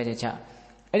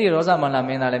ဘောတူပြီးတော့ဆုံးဖြတ်ချက်ချအဲ့ဒီရောဇမန္လ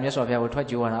မင်းသားလည်းမြတ်စွာဘုရားကိုထွက်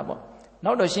ကြွရတာပေါ့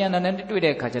နောက်တော့ရှင်အနန္ဒ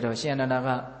နဲ့တွေ့တဲ့အခါကျတော့ရှင်အနန္ဒ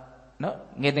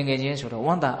ကနော်ငယ်တငယ်ချင်းဆိုတော့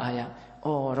ဝန္တာအာရ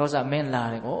ရောဇမင်းလာ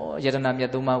တယ်ကိုယတနာမြတ်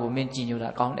သုံးပါးကိုမင်းကြည်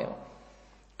ညိုတာကောင်းတယ်ပေါ့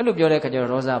အဲ့လိုပြောတဲ့အခါကျတော့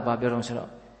ရောဇဘာပြောတော့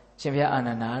ဆိုတော့ရှင်ဘုရားအာ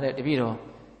နန္ဒာတဲ့တပ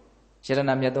ည့်တော်ယ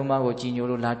တနာမြတ်သုံးပါးကိုကြည်ညို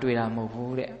လို့လာတွေ့တာ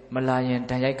မဟုတ်ဘူးတဲ့မလာ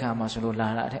ရင်တန်ရိုက်ခံမှာ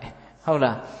ဆိုလို့လာတာတဲ့ဟုတ်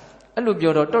လားအဲ့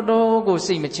လိုပြောတော့တော်တော်ကို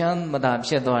စိတ်မချမ်း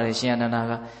မသာဖြစ်သွားတယ်ရှင်အနန္ဒာ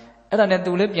ကအဲ့ဒါ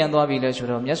နဲ့သူလည်းပြန်သွားပြီလဲ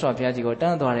ဆိုတော့မြတ်စွာဘုရားကြီးကို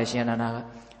တန်းသွားတယ်ရှင်အနန္ဒာက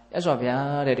မြတ်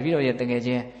စွာဘုရားတဲ့တပည့်တော်ရဲ့တ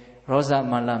ငယ်ချင်းရောဇ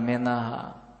မန္လမင်း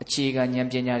သားဟာအ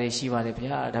ခြေခံဉာဏ်ပညာတွေရှိပါ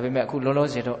တယ်ဗျာဒါပေမဲ့အခုလောလော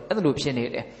ဆယ်တော့အဲ့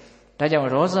လိုဖြစ်နေတယ်ဒါကြော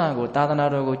င့်ရောဇကိုသာ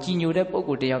သနာတော်ကိုကြည်ညိုတဲ့ပုဂ္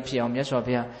ဂိုလ်တယောက်ဖြစ်အောင်မြတ်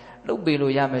စွာဘုရားလှုပ်ပေးလို့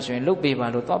ရမယ်ဆိုရင်လှုပ်ပေးပါ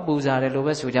လို့သွားပူဇာ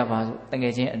တယ်လို့ပဲဆိုကြပါစို့တင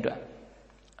ယ်ချင်းအတွက်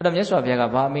အဲ့တော့မြတ်စွာဘု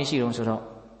ရားကဘာအမိန့်ရှိတုံးဆိုတော့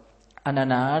အနန္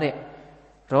ဒာ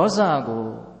တဲ့ရောဇကို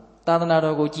သာ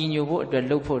သနာတော်ကိုကြည်ညိုဖို့အတွက်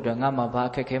လှုပ်ဖို့အတွက်ငါမှဘာ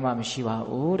အခက်ခဲမှမရှိပါ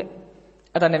ဘူးတဲ့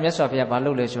အဲ့ဒါနဲ့မြတ်စွာဘုရားဘာလု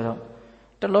ပ်လဲ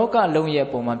ဆိုတော့တလောကလုံး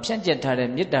ရဲ့ပုံမှာဖြန့်ကျက်ထားတဲ့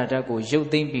မေတ္တာဓာတ်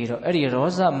ကိုရုပ်သိမ်းပြီးတော့အဲ့ဒီရော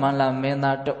ဇမန္လမ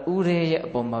င်းသားတူရဲရဲ့အ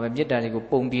ပေါ်မှာပဲမေတ္တာတွေ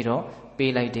ကိုပုံပြီးတော့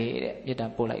ပေးလိုက်တယ်တဲ့မေတ္တာ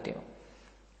ပို့လိုက်တယ်ပေါ့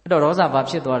အဲ့တော့ရော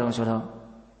ဇဘာဖြစ်သွားတုံးဆိုတော့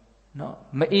နော်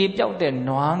မအေပြောက်တဲ့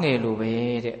နွားငယ်လိုပဲ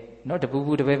တဲ့နော်တပူ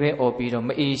ပူ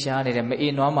တပဲပဲអော်ပြီးတော့မအေရှားနေတဲ့မ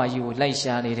အေနွားမကြီးကို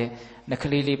လိုက်ရှားနေတဲ့နှ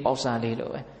ကလေးလေးပေါက်စားလေး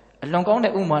လိုပဲအလွန်ကောင်း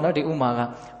တဲ့ဥမာနော်ဒီဥမာက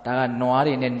ဒါ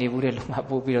ကနွားတွေနဲ့နေဘူး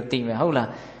တဲ့လူမှပို့ပြီးတော့သိမယ်ဟုတ်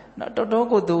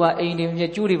လားနော်တော်တော်ကိုသူကအိမ်တွေမြ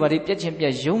က်ကျူးတွေဘာတွေပြက်ချ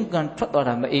င်းပြက်ရုံးကန်ထွက်သွား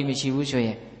တာမအေးမရှိဘူးဆို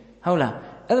ရင်ဟုတ်လား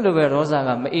အဲ့လိုပဲရောဇ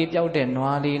ကမအေးပြောက်တဲ့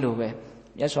နွားလေးလိုပဲ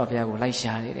မြတ်စွာဘုရားကိုလိုက်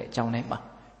ရှားနေတဲ့အကြောင်းတိုင်းမှာ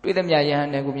တွေ့တဲ့မြတ်ယ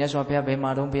ဟန်နဲ့ကိုမြတ်စွာဘုရားဘယ်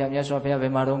မှာတော့ဘုရားမြတ်စွာဘုရား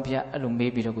ဘယ်မှာတော့ဘုရားအဲ့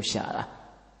လိုမေးပြီးတော့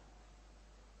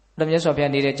ကိုရှားတာအဲ့မြတ်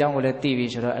စွာဘုရားနေတဲ့အကြောင်းကိုလည်းသိ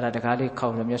ပြီဆိုတော့အဲ့ဒါတကားလေး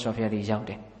ခောက်ပြီးမြတ်စွာဘုရားကြီးရောက်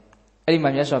တယ်အဲ့ဒီ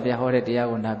မှာမြတ်စွာဘုရားဟောတဲ့တ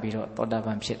ရားကိုနားပြီးတော့သောတာ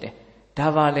ပန်ဖြစ်တယ်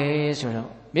ဒါပါလေ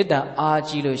ဆိုတော့မေတ္တာအား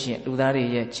ကြီးလို့ရှိရင်လူသားတွေ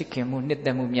ရဲ့ချစ်ခင်မှုနှစ်သ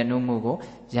က်မှုမြတ်နိုးမှု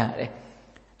ကိုရ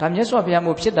တယ်ဒါမြတ်စွာဘု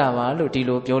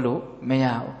ရားမို့ဖြစ်တာပါလို့ဒီလိုပြောလို့မရ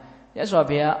ဘူးမြတ်စွာ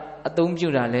ဘုရားအသုံး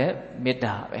ပြုတာလ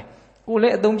ည်းမေတ္တာပဲကို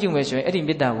လည်းအသုံးပြုမယ်ဆိုရင်အဲ့ဒီ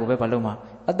မေတ္တာကိုပဲဘာလို့မှာ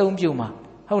အသုံးပြု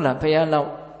မှာဟုတ်လားဘုရားလောက်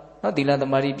နော်သီလသ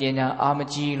မารိပညာအာမ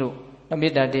ကြီးလို့နော်မေ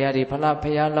တ္တာတရားတွေဖ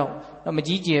လားဘုရားလောက်နော်မ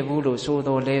ကြီးကျယ်ဘူးလို့ဆို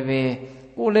တော်လည်းပဲ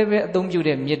ကိုလည်းပဲအသုံး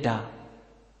ပြုတဲ့မေတ္တာ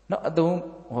နော်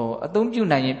အသုံးပြု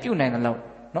နိုင်ရင်ပြုနိုင်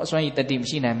တယ်လို့နော်အစွမ်းရည်တတိမ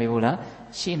ရှိနိုင်မေဘူးလား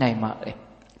ရှိနိုင်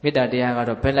မှာလေမေတ္တာတရားက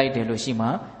တော့ဘက်လိုက်တယ်လို့ရှိ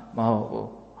မှာမဟုတ်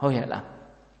ဘူးဟုတ်ရဲ့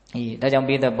လားဒါကြောင့်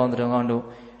ပိဿပေါင်းတော်ကော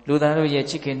င်းတို့လူသားတို့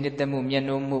ရဲ့ချစ်ခင်နှစ်သက်မှုမျက်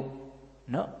နှာမှု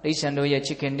နော်တိဆန်တို့ရဲ့ချ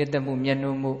စ်ခင်နှစ်သက်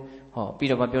မှုမျက်နှာမှုဟောပြီး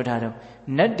တော့ပြော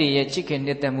ထားတော့နတ်တွေရဲ့ချစ်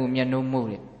ခင်နှစ်သက်မှုမျက်နှာ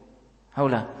မှုတဲ့ဟု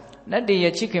တ်လားနတ်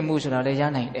တွေရဲ့ချစ်ခင်မှုဆိုတာလည်းရ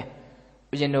နိုင်တယ်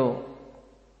ဦးဇင်းတို့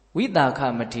ဝိတာ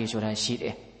ခမထေဆိုတာရှိ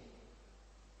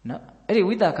တယ်နော်အဲ့ဒီ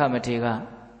ဝိတာခမထေ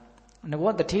ကင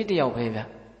ဘောတထေးတ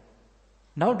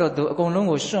ယောက်ပဲဗျနောက်တော့သူ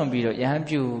အကုန်လုံးကိုစွန့်ပြီးတော့ရဟန်း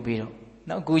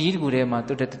ပြုပြီးတော့နောက်ကူကြီးတကူထဲမှာ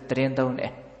သူတရင်သုံး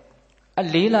တယ်အ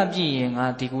လေးလာပြည့်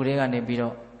ရင်ငါဒီကူထဲကနေပြီး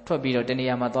တော့ထွက်ပြီးတော့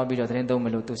တနေရာမှာသွားပြီးတော့တရင်သုံး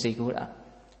မယ်လို့သူစိတ်ကူးတာ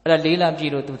အဲ့ဒါလေးလာပြ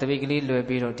ည့်လို့သူတပိတ်ကလေးလွယ်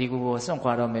ပြီးတော့ဒီကူကိုစွန့်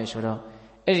ခွာတော့မယ်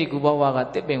ဆိုတော့အဲ့ဒီကူဘဝ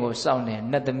ကတစ်ပင်ကိုစောင့်နေ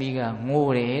နတ်သမီးက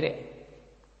ငိုတယ်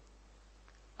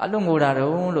တဲ့အလုံး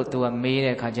ငိုတာတော့လို့သူက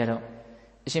မေးတဲ့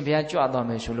အခါကျတော့အရှင်ဘုရားကြွသွား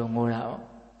မယ်ဆိုလို့ငိုတာ哦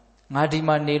ငါဒီ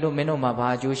မှာနေလို့မင်းတို့မှာဘာ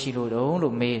အကျိုး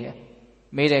ရှိလို့တုံးလို့မေး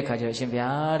တယ်မေးတဲ့အခါကျတော့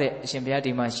အရှင်ဘုရားတဲ့အရှင်ဘု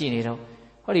ရားဒီမှာ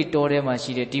ရှိနေတော့ဟောဒီတောထဲမှာ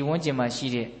ရှိတဲ့ဒီဝန်းကျင်မှာရှိ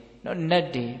တဲ့နော်န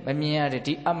တ်တွေမမြင်ရတဲ့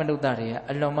ဒီအမနုဿတွေကအ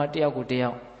လွန်မှတယောက်ကိုတ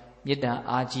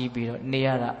ယောက်မေတ္တာအားကြီးပြီးတော့နေ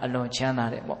ရတာအလွန်ချ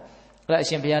မ်းသာတယ်ပေါ့အဲ့ဒါအ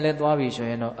ရှင်ဘုရားလည်းသွားပြီ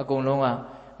ဆိုရင်တော့အကုန်လုံးက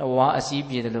ဝါအစ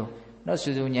ည်းပြေ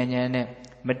တယ်လို့နော်စူးစူးညံညံနဲ့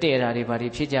မတည့်တာတွေဘာ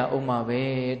တွေဖြစ်ကြအောင်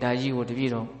မှာပဲဒါကြီးကိုတပြည့်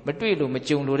တော့မတွေ့လို့မ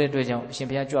ကြုံလို့တဲ့အတွက်ကြောင့်အရှင်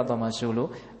ဘုရားကြွသွားမှ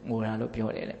ဆိုလို့ငိုတာလို့ပြော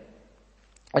တယ်တဲ့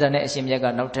အဲ့ဒါနဲ့အရှင်မြတ်က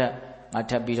နောက်ထပ်ငါ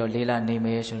ထပ်ပြီးတော့လေးလနေမ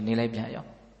ယ်ဆိုနေလိုက်ပြန်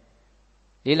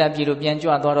ရောလေးလပြည်လို့ပြန်ကြွ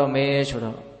သွားတော့မယ်ဆို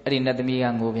တော့အဲ့ဒီနတ်သမီး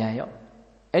ကငိုပြန်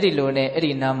ရောအဲ့ဒီလိုနဲ့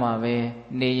အဲ့ဒီနား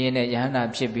မှာပဲနေရင်းနဲ့ယဟန္တာ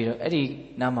ဖြစ်ပြီးတော့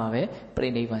အဲ့ဒီနားမှာပဲပြိ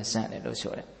ဋိဘံဆန့်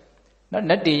တယ်လို့ဆို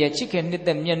တယ်နော်နတ်တွေရဲ့ချစ်ခင်နှစ်သ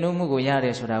က်မျက်နှာမှုကိုရ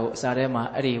တယ်ဆိုတာကိုအစာထဲ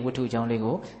မှာအဲ့ဒီဝတ္ထုကြောင့်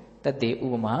လေးကိုတက်တည်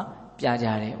ဥပမာပြကြ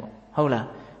တယ်ပေါ့ဟုတ်လား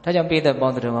ဒါကြောင့်ပိဿ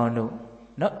ပေါင်းတော်ကောင်းတို့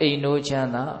နော်အိမ်နိုးချ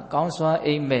မ်းသာကောင်းစွာ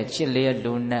အိမ်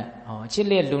မဲ့ချစ်လျက်လူနတ်ချစ်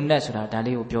လျက်လူနတ်ဆိုတာဒါ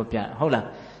လေးကိုပြောပြဟုတ်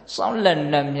လားစောင်းလက်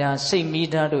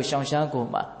နတ်များစိတ်မိသားတို့ရှောင်ရှား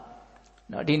ကိုမှာ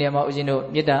နော်ဒီနေရာမှာဦးဇ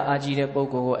င်းတို့မေတ္တာအားကြီး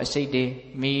တဲ့ပုဂ္ဂိုလ်ကိုအစိတ်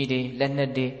တွေမိတွေလက်နက်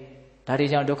တွေဒါတွေ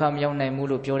ကြောင့်ဒုက္ခမရောက်နိုင်ဘူး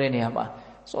လို့ပြောတဲ့နေရာမှာ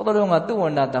စောတော်ကသူ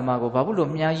ဝန္တတမ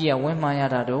ကိုဘာဖြစ်လို့မြားကြီးကဝင်းမှန်းရ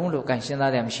တာတုံးလို့ကန်ရှင်း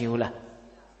သားတယ်မရှိဘူးလား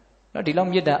နော်ဒီ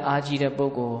လောက်မေတ္တာအားကြီး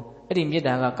တဲ့ပုဂ္ဂိုလ်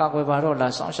အဲ့ဒီမေတ္တာကကာကွယ်ပါတော့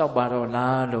လားစော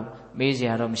င့်ရှောက်ပါတော့လားလို့မေးစ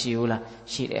ရာတော့မရှိဘူးလား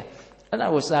ရှိတယ်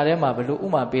အဲ့ဒါကိုစာထဲမှာဘယ်လိုဥ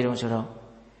မာပေးတုံးဆိုတော့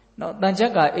နော်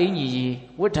တန်ချက်က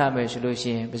အင်ကြီးကြီးဝတ်ထားမယ်ဆိုလို့ရှိ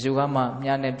ရင်ဘယ်သူ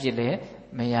ကမှမြားနဲ့ပြစ်လဲ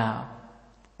မရ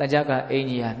တန်ချက်က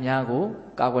အင်ကြီးဟာမြားကို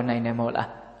ကာကွယ်နိုင်တယ်မဟုတ်လား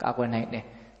ကာကွယ်နိုင်တယ်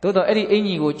သို့တော့အဲ့ဒီအင်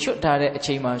ကြီးကိုချွတ်ထားတဲ့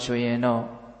အချိန်မှဆိုရင်တော့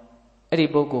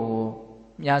အဲ့ဒီပုဂ္ဂိုလ်ကို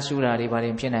မြားစုတာ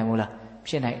တွေဘာတွေဖြစ်နိုင်မို့လားဖြ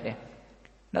စ်နိုင်တယ်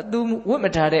နော်သူဝတ်မ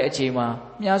ထားတဲ့အချိန်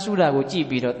မှာမြားစုတာကိုကြ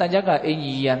ည့်ပြီးတော့တန်ကြကအင်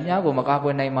ကြီးကြီးကမြားကို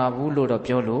မကာကွယ်နိုင်ပါ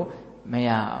ဘူးလို့တော့ပြောလို့မ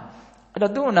ရအောင်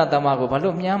အဲ့တော့သူ့အနာတမကိုဘာ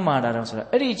လို့မြားမာတာတော့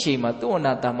ဆိုတော့အဲ့ဒီအချိန်မှာသူ့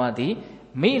အနာတမသည်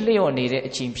မေ့လျော့နေတဲ့အ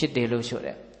ချိန်ဖြစ်တယ်လို့ဆိုတ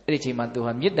ယ်အဲ့ဒီအချိန်မှာသူဟာ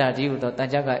မေတ္တာတည်းဟူသောတန်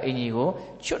ကြကအင်ကြီး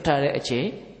ကိုချွတ်ထားတဲ့အချိန်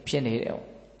ဖြစ်နေ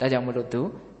တယ်ဒါကြောင့်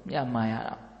မလို့သူမြားမာရ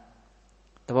တာ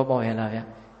သဘောပေါက်ရဲ့လားဗျာ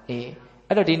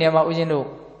အေးအဲ့တော့ဒီနေရာမှာဦးဇ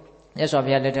င်းတို့မြတ်စွာဘု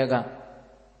ရားလက်ထက်က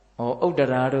ဥဒ္ဒ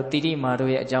ရာတို့တိရိမာတို့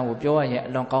ရဲ့အကြောင်းကိုပြောရရင်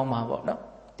အလွန်ကောင်းမှာပေါ့နော်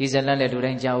ဒီဇလန်လည်းလူ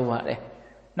တိုင်းကြားဥပါတယ်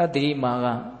နော်တိရိမာ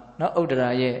ကနော်ဥဒ္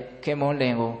ဒရာရဲ့ခင်မွန်း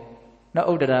လင်ကိုနော်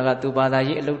ဥဒ္ဒရာ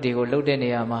ကသူဘာသာရေးအလုပ်တွေကိုလုပ်တဲ့နေ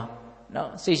ရာ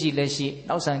မှာနော်စိတ်ရှိလက်ရှိ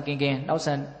နောက်ဆန်ကင်းကင်းနောက်ဆ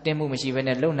န်တင်းမှုမ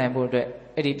ရှိဘဲနဲ့လုပ်နိုင်ဖို့အတွက်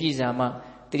အဲ့ဒီပြည်စာမ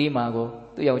တိရိမာ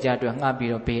ကိုသူ့ယောက်ျား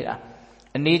အတွက်ငှားပြီးတော့ပေးတာ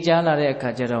အနေကြားလာတဲ့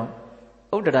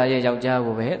အခါကျတော့ဥဒ္ဒရာရဲ့ယောက်ျား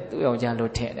ကိုပဲသူ့ယောက်ျား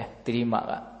လို့ထည့်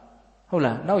တယ်တိရိမာကဟုတ်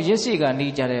လားနောက်ရစ်စီက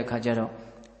နေကြတဲ့အခါကျတော့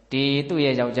ဒီ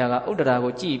သူ့ရဲ့ယောက်ျားကဥဒ္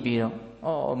ဒရာကိုကြ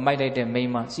ည့်ပြီးတော့မိုက်လိုက်တဲ့မိ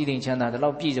န်းမစီရင်ချမ်းသာ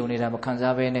တလောက်ပြည့်စုံနေတာ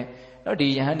မခံစားဘဲ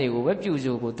နဲ့တော့ဒီယဟန်တွေကိုပဲပြု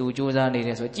စုဖို့သူစူးစမ်းနေတ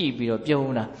ယ်ဆိုကြည့်ပြီးတော့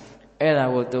ပြုံးတာအဲ့ဒါ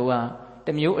ကိုသူက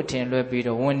တမျိုးအထင်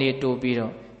လွဲပြီးတော့ဝင်နေတိုးပြီး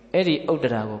တော့အဲ့ဒီဥဒ္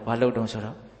ဒရာကိုဘာလုပ်တုံး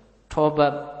ဆိုတော့ထော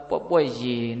ပတ်ပွက်ရ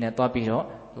ည်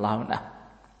နဲ့သွားပြီးတော့လော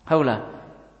င်းတာဟုတ်လား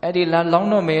အဲ့ဒီလော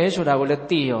င်းတော့မယ်ဆိုတာကိုလည်း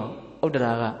သိရောဥဒ္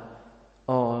ဒရာက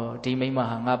ဒီမိန်းမ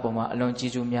ဟာငါ့ပေါ်မှာ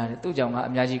အလွန်ကြည်စုများတယ်သူ့ကြောင့်ငါ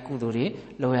အများကြီးကုသိုလ်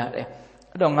တွေလုပ်ရ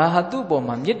တယ်အဲ့တော့ငါဟာ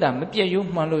သူ့ပေါ်မှာမေတ္တာမပြည့်ရိုး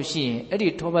မှန်လို့ရှိရင်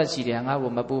အဲ့ဒီထောပတ်စီတယ်ငါ့ကို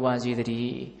မပူပါစေတ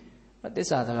ည်းသစ္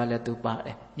စာစကားလည်းသူပါ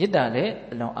တယ်မေတ္တာလ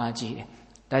ည်းအလွန်အားကြီးတယ်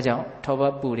ဒါကြောင့်ထော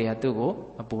ပတ်ပူတွေကသူ့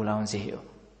ကိုမပူလောင်စေဘူး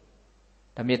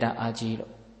ဒါမေတ္တာ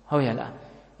အားကြီးလို့ဟုတ်ရဲ့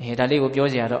လားဒါလေး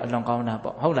ကိုပြောစရာတော့အလွန်ကော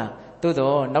င်းတာပေါ့ဟုတ်လားသို့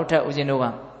တော့နောက်ထပ်ဦးဇင်းတို့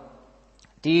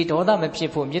ကဒီဒေါသမဖြစ်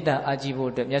ဖို့မေတ္တာ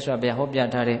အားကြီးဖို့အတွက်မြတ်စွာဘုရား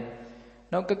ဟောပြထား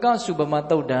တဲ့နောက်ကကစုပမ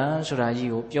သုတ်တံ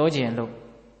ဆိုတာကြီးကိုပြောခြ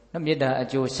င်းလို့နော်မေတ္တာအ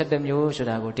ကျိုး7မျိုးဆို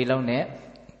တာကိုဒီလောက်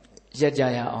နဲ့ရက်ကြ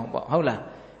ရအောင်ပေါ့ဟုတ်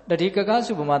လားဒီက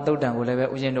ကစုပမသုတ်တံကိုလည်းပဲ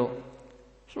ဦးဇင်းတို့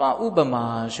လွှဥ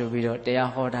ပမာဆိုပြီးတော့တရား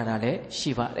ဟောထားတာလည်း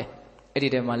ရှိပါတယ်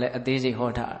အဲ့ဒီတည်းမှာလည်းအသေးစိတ်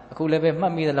ဟောထားအခုလ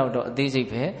ည်းပဲမှတ်မိသလောက်တော့အ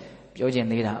သေးစိတ်ပဲပြောခြင်း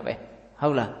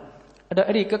သေးတာပဲဟုတ်လား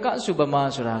အဲ့တော့အဲ့ဒီကကစုပမ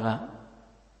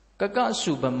ဆိုတာက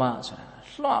ကစုပမဆိုတာ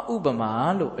လွှဥ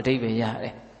ပမာလို့အဓိပ္ပာယ်ရတ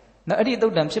ယ်နော်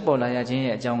အဲ့ဒီသုတ်တံဖြစ်ပေါ်လာရခြ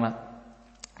င်းရဲ့အကြောင်း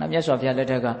ကမြတ်စွာဘုရားလက်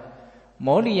ထက်က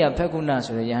မောလိယဖက်ကုဏ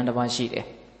ဆိုတဲ့ယဟန်တစ်ပါးရှိတယ်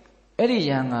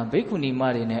အဲ့ဒီယဟန်ကဘိက္ခုနီ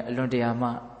မတွေနဲ့အလွန်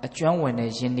တရာမှအကျွမ်း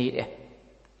ဝင်နေရင်းနေတယ်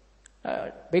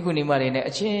ဘိက္ခုနီမတွေ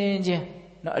နဲ့အချင်းချင်း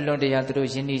နော်အလွန်တရာသူတို့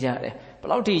ရင်းနေကြတယ်ဘယ်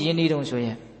လောက်ထိရင်းနေတုံးဆို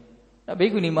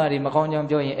ရင်ဘိက္ခုနီမတွေမကောင်းကြောင်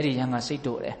ပြောရင်အဲ့ဒီယဟန်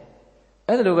ကစိတ်တို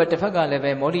တယ်အဲ့ဒါလိုပဲတစ်ဖက်ကလည်းပဲ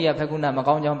မောလိယဖက်ကုဏ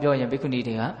မကောင်းကြောင်ပြောရင်ဘိက္ခုနီ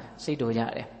တွေကစိတ်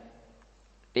တိုကြတယ်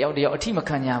တယောက်တယောက်အထိမ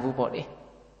ခံညာ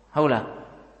ဘူးပေါ့လေဟုတ်လား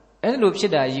အဲ့လိုဖြ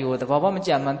စ်တာကြီးကိုသဘာဝမ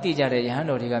ကြမှန်သိကြတဲ့ယ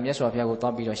ဟန်တော်တွေကမြတ်စွာဘုရားကို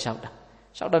သွားပြီးတော့ရှောက်တာ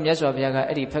ရှောက်တော့မြတ်စွာဘုရား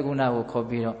ကအဲ့ဒီဖက်ကုဏ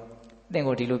ကိုခေါ်ပြီးတော့သင်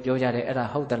ကိုဒီလိုပြောကြတယ်အဲ့ဒါ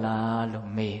ဟုတ်သလားလို့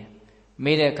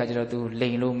မေးတဲ့အခါကျတော့ तू လိ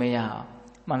န်လို့မရ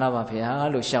အောင်မှန်လားပါ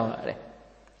ဗျာလို့ရှောက်ရ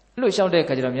တယ်အဲ့လိုရှောက်တဲ့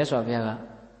အခါကျတော့မြတ်စွာဘုရားက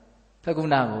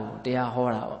ဖက်ကုဏကိုတရားဟော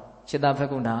တာပေါ့စေတဖက်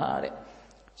ကုဏတဲ့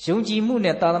ယုံကြည်မှု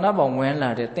နဲ့သာသနာ့ဘောင်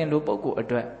ဝင်လာတဲ့သင်လိုပုဂ္ဂိုလ်အ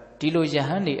တွက်ဒီလိုယ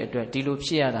ဟန်တွေအတွက်ဒီလိုဖြ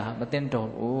စ်ရတာမသင့်တော်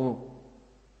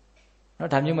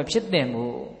ဘူးနော်ဒါမျိုးမဖြစ်သ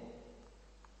င့်ဘူး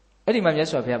အဲ့ဒီမှာမြတ်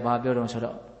စွာဘုရားဘာပြောတော့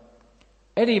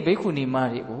ဆိုတော့အဲ့ဒီဘိက္ခုနီ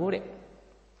မတွေကိုတဲ့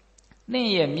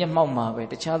သင်ရဲ့မျက်မှောက်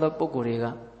မှာပဲတခြားသောပုဂ္ဂိုလ်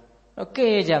တွေက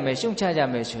ကဲ့ရဲ့ကြ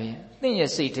မယ်ရှုံချကြမယ်ဆိုရင်သင်ရဲ့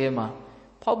စိတ်ထဲ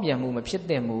မှာဖောက်ပြန်မှုမဖြစ်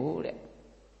သင့်ဘူးတဲ့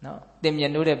နော်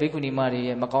သင်မြင်လို့တဲ့ဘိက္ခုနီမတွေ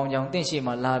ရဲ့မကောင်းကြောင်သင်ရှိ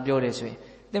မှလာပြောတယ်ဆို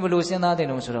ရင်သင်ဘလို့စဉ်းစား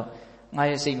တဲ့တုန်း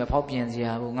ဆိုတော့ငါရဲ့စိတ်မဖောက်ပြန်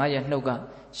စရာဘူးငါရဲ့နှုတ်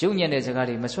ကရုပ်ညံ့တဲ့စ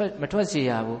ကားတွေ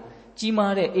မထွက်စေရ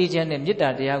ဘူးကြီးမားတဲ့အေဂျင့်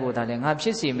နဲ့မေတ္တာတရားကိုသာလည်းငါဖြ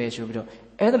စ်စေမယ်ဆိုပြီးတော့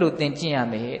အဲ့ဒါလိုသင်ကျင့်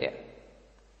ရမယ်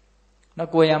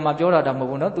တဲ့နော်ကိုယ်ရမှာပြောတာတော့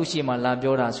မဟုတ်ဘူးနော်သူ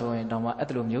ရှိမှလာပြောတာဆိုရင်တော့မှအဲ့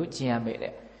ဒါလိုမျိုးကျင့်ရ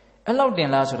မယ်တဲ့အဲ့လောက်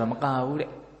တင်လားဆိုတော့မကဘူး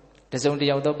တဲ့တစုံတ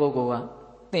ယောက်သောပုဂ္ဂိုလ်က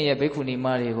သင်ရဲ့ဘိက္ခုနီ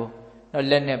မတွေ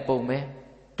ကိုနော်လက်နဲ့ပုတ်မယ်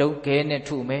ဒုတ်ခဲ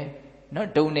နဲ့ထုမယ်နော်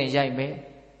ဒုတ်နဲ့ရိုက်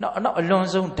မယ်နော်အလွန်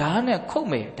ဆုံးဓာတ်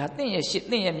နဲ့ခုတ်မယ်ဒါသင်ရဲ့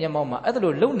သင်ရဲ့မျက်မှောက်မှာအဲ့ဒါ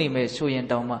လိုလုံနေမယ်ဆို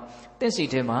ရင်တောင်မှ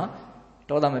သင်စိတ်ထဲမှာ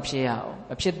ဒေါသမဖြစ်ရ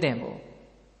အောင်မဖြစ်သင့်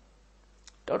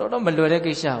ဘူးတော်မလွယ်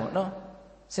တဲ့ကိစ္စပေါ့နော်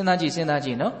စဉ်း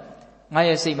စားကြည့်နော်ငါ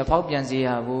ရဲ့စိတ်မဖောက်ပြန်စေရ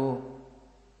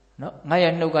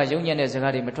ဘူးနော်ငါရဲ့နှုတ်ကယုံညံ့တဲ့စ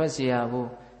ကားတွေမထွက်စေရ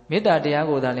ဘူးမေတ္တာတ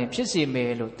ရားကိုသာလင်ဖြစ်စေမ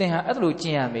ယ်လို့သင်ဟာအဲ့ဒါ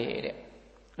လိုကျင့်ရမယ်တဲ့အဲ့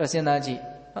တော့စဉ်းစားကြည့်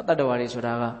နော်တတ္တဝါတွေဆိုတာ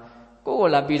ကကိုယ်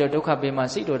ကိုလာပြီးတော့ဒုက္ခ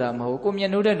ပေးမှစိတ်တော်တာမဟုတ်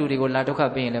ကိုမြင်နိုးတဲ့လူတွေကိုလာဒုက္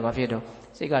ခပေးရင်လ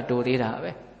ည်းဘာဖြစ်တော့စိတ်ကတိုသေးတာပဲ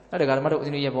အဲ့ဒါကဓမ္မတို့ဦး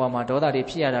ဇင်းရဲ့ဘဝမှာဒေါသ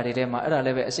တွေဖြစ်ရတာတွေထဲမှာအဲ့ဒါလ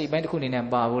ည်းပဲအစိတ်ပိုင်းတစ်ခုအနေ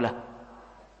နဲ့ပါဘူး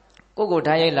လားကို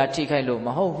ဓာတ်ရိုက်လာထိခိုက်လို့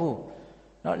မဟုတ်ဘူး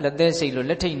နော်လက်သေးစိတ်လို့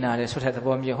လက်ထိတ်နာတယ်ဆိုတဲ့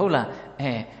သဘောမျိုးဟုတ်လား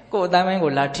ကိုယ်အတိုင်းပိုင်း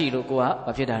ကိုလာထိလို့ကို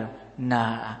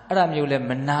ကဘာဖြစ်တာတော့နာအဲ့ဒါ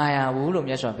မျိုးလဲမနာရဘူးလို့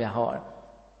မြတ်စွာဘုရားဟောတယ်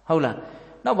ဟုတ်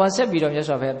လားနောက်ဗာ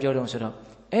ဆက်ပြီးတော့မြတ်စွာဘုရားပြောတော့ဆိုတော့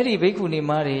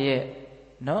အဲ့ဒီဘိက္ခုနီမတွေရဲ့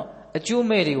နော် အကျိုး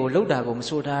မဲ့တွေကိုလှုပ်တာကိုမ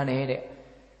ဆိုထားနဲ့တဲ့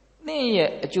သင်ရဲ့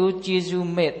အကျိုးကျေး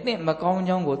ဇူးမဲ့သင်မကောင်း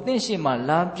ကြောင်းကိုသင်ရှိမှ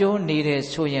လာပြောနေ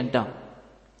တဲ့ဆိုရင်တောင်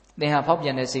သင်ဟာဖောက်ပြ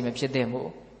န်တဲ့စိတ်မဖြစ်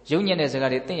တဲ့မို့ယုံညံ့တဲ့စကား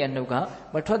တွေသင်ရဲ့နှုတ်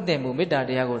ကမထွက်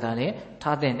တဲ့မို့မေတ္တာတရားကိုသာလည်း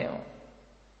ထားတဲ့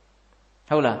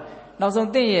တယ်ဟုတ်လား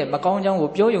နောက်ဆုံးသင်ရဲ့မကောင်းကြောင်းကို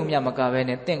ပြောယုံမြမ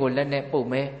ကပဲနဲ့သင်ကိုလက်နဲ့ပုတ်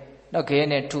မယ်နောက်ခဲ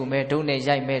နဲ့ထုမယ်ဒုံနဲ့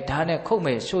ရိုက်မယ်ဓာတ်နဲ့ခုတ်မ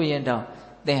ယ်ဆိုရင်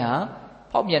တောင်သင်ဟာ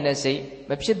ဖောက်ပြန်တဲ့စိတ်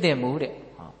မဖြစ်တဲ့မို့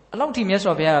တဲ့အ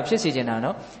လောက်ထိမြတ်စွာဘုရားကဖြစ်စေချင်တာ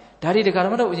နော်ဒါတွေတရားဓ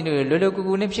မ္မတော်ဦးဇ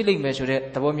င်းတို့လွယ်လွယ်ကူကူနဲ့ဖြစ်လိမ့်မယ်ဆိုတဲ့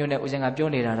သဘောမျိုးနဲ့ဦးဇင်း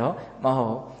ကပြောနေတာတော့မဟု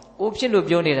တ်ဘူး။ဖြစ်လို့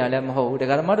ပြောနေတာလည်းမဟုတ်ဘူး။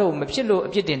တရားဓမ္မတော်မဖြစ်လို့အ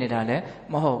ပြစ်တင်နေတာလ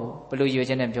ည်းမဟုတ်ဘူး။ဘယ်လိုရွေး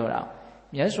ချက်နဲ့ပြောတာ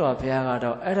။မြတ်စွာဘုရား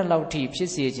ကတော့အဲ့ဒါ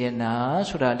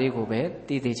လောက်ထိဖြစ်စေချင်တာဆိုတာလေးကိုပဲသိ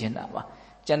သိချင်တာပါ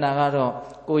။ကျန်တာ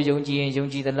ကတော့ကိုယုံကြည်ရင်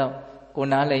ယုံကြည်သလောက်ကို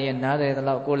နားလည်ရင်နားလည်သ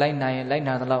လောက်ကိုလိုက်နိုင်ရင်လိုက်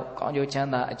နာသလောက်ကောင်းကျိုးချမ်း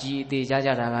သာအကြီးအသေးရကြ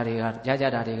တာတွေက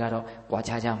တော့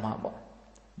ကြွားချကြမှာပေါ့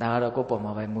။ဒါကတော့ကို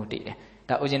ယ့်ပေါ်မှာပဲမူတည်တယ်။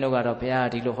ဒါဦးဇင်းတို့ကတော့ဘုရား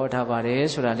ဒီလိုဟောထားပါတယ်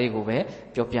ဆိုတာလေး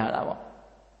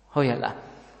ကိုပဲပြောပြတာပေါ့ဟုတ်ရ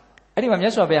လားအဲ့ဒီ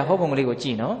မှာမြတ်စွာဘုရားဟောပုံကလေးကိုကြ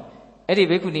ည့်နော်အဲ့ဒီ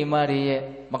ဘိက္ခုနီမတွေ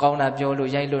ရဲ့မကောင်းတာပြောလို့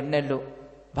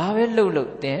ရိုက်လို့နှက်လို့ဘာပဲလှုပ်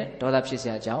တဲ့ဒေါသဖြစ်เ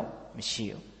สียအကြောင်းမ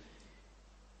ရှိဘူး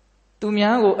သူ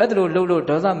များကိုအဲ့ဒါလိုလှုပ်လို့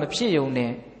ဒေါသမဖြစ်ုံနဲ့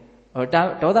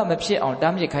ဒေါသမဖြစ်အောင်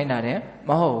တားမြစ်ခိုင်းတာတဲ့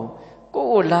မဟုတ်ဘူးကိုယ့်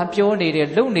ကိုလာပြောနေတယ်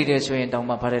လှုပ်နေတယ်ဆိုရင်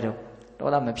တောင်မှဘာတဲ့တော့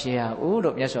ဒေါသမဖြစ်ရ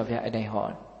ဘူးလို့မြတ်စွာဘုရားအဲ့တိုင်း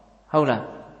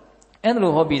ဟောဟုတ်လား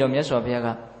အဲ့လိုဟောပြီးတော့မြတ်စွာဘုရားက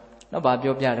တော့ဗာ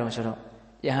ပြောပြတော့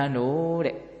ဆိုတော့ယ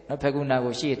ဟန်တို့တဲ့နော်ဖက်ကုဏ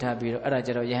ကိုရှေ့ထားပြီးတော့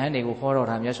အဲ့ဒါကြတော့ယဟန်တွေကိုဟောတော့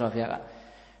တာမြတ်စွာဘုရား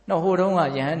ကနော်ဟိုတုန်းက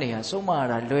ယဟန်တွေကဆုံးမရ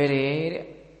တာလွယ်တယ်တဲ့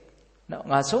နော်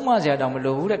ငါဆုံးမစရာတောင်မ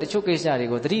လိုဘူးတဲ့တချို့ကိစ္စ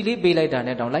တွေကိုသတိလေးပေးလိုက်တာ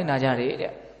နဲ့တောင်လိုက်နာကြတယ်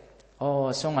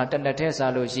တဲ့ဩဆုံးကတ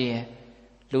နက်ထဲစားလို့ရှိရင်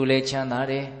လူလည်းချ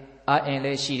မ်းသာတယ်အာအင်လ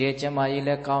ည်းရှိတယ်ကျမကြီး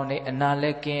လည်းကောင်းတယ်အနာ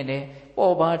လည်းကင်း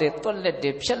တယ်ပေါ်ပါတဲ့သွက်လက်တ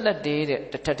ယ်ဖြက်လက်တယ်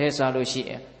တဲ့တစ်ထက်ထဲစားလို့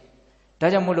ရှိရင်ဒါ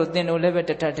ကြောင့်မို့လို့သင်တို့လည်းပဲ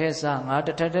တစ်ထက်ထဲစားငါတ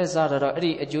စ်ထက်ထဲစားတော့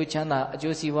အဲ့ဒီအကျိုးချမ်းသာ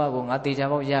အကျိုးစီးပွားကိုငါတေ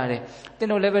ချာပေါက်ရတယ်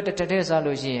သင်တို့လည်းပဲတစ်ထက်ထဲစား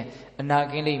လို့ရှိရင်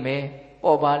အနာကင်းလိမ့်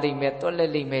မယ်ပေါ်ပါလိမ့်မယ်တွက်လ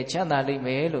က်လိမ့်မယ်ချမ်းသာလိမ့်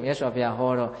မယ်လို့မြတ်စွာဘု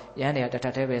ရားဟောတော့ယဟန်တွေကတစ်ထ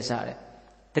က်ထဲပဲစားတယ်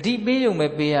တတိပေး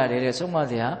ယုံပဲပေးရတယ်တဲ့ဆုံးမ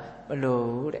စရာမ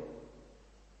လိုတဲ့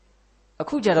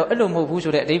အခုကြတော့အဲ့လိုမဟုတ်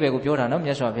ဘူးဆိုတဲ့အဓိပ္ပာယ်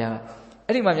ကိုပြောတာနော်မြတ်စွာဘုရားက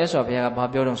အဲ့ဒီမှာမြတ်စွာဘုရား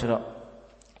ကဘာပြောတော့ဆိုတော့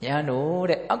ယဟန်တို့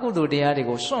တဲ့အကုသိုလ်တရားတွေ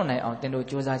ကိုစွန့်နိုင်အောင်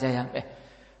သင်တို့ကြိုးစားကြရ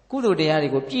မယ်ကုသိုလ်တရား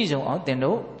တွေကိုပြည့်စုံအောင်သင်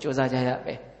တို့ကြိုးစားကြရမ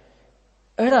ယ်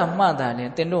အဲ့ဒါမှသာလျှင်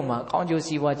သင်တို့မှာကောင်း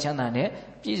ကျိုးစီးပွားချမ်းသာနဲ့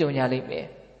ပြည့်စုံကြလိမ့်မယ်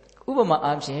ဥပမာ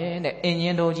အားဖြင့်တဲ့အင်ဂျ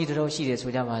င်တော်ကြီးတစ်တော်ရှိ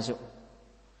တယ်ဆိုကြပါစို့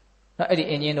နော်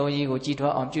အဲ့ဒီအင်ဂျင်တော်ကြီး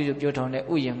ကိုကြည်ထွားအောင်ပြုစုပြောထောင်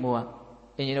တဲ့ဥ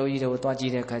ယျာဉ်မိုးကအင်ဂျင်တော်ကြီးတွေ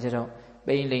ကိုသွားကြည့်တဲ့အခါကျတော့ပိ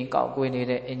န်လိန်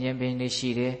ကောက်ကွေးနေတဲ့အင်ဂျင်ပင်တွေရှိ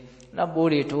တယ်နောက်ပိုး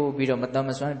တွေထိုးပြီးတော့မတမ်း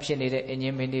မစွမ်းဖြစ်နေတဲ့အင်ဂျ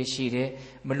င်ပင်တွေရှိတယ်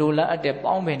မလိုလားအပ်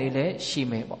တဲ့ပေါင်းပင်တွေလည်းရှိ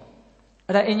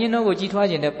မယ်ပေါ့အဲ့ဒါအင်ဂျင်တော်ကိုကြီးထွား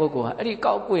ခြင်းတဲ့ပုဂ္ဂိုလ်ဟာအဲ့ဒီ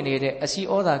ကောက်ကွေ့နေတဲ့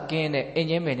အစီဩသာကင်းတဲ့အင်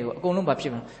ဂျင်ပင်တွေကိုအကုန်လုံး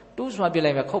မဖြစ်ဘူး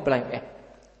တူးဆွားပြလိုက်မယ်ခုတ်ပလိုက်မယ်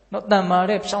နော်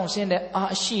တန်မာတဲ့ဖြောင်းဆင်းတဲ့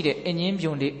အားရှိတဲ့အင်ဂျင်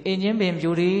ပြုံတွေအင်ဂျင်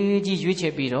ပင်ပြိုတွေကြီးရွေးချယ်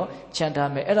ပြီးတော့ခြံထား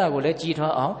မယ်အဲ့ဒါကိုလ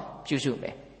ည်းကြီးထွားအောင်ပြုစုမ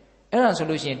ယ်အဲ့ဒါဆို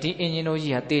လို့ရှိရင်ဒီ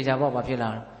အင်ဂျင်တော်ကြီးဟာတေချာ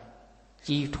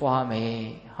ပေါက်ပါဖြစ်လာတော့ကြီးထွားမ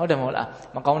ယ်ဟုတ်တယ်မဟုတ်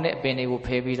လားမကောင်းတဲ့အပင်တွေကိုဖ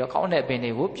ယ်ပြီးတော့ကောင်းတဲ့အ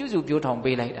ပင်တွေကိုပြုစုပြော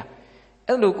ထောင်ပေး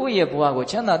လိုက်တာအဲ့လိုကိုယ့်ရဲ့ဘဝ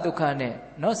ကိုချမ်းသာဒုက္ခနဲ့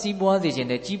နော်စီးပွားစေခြင်း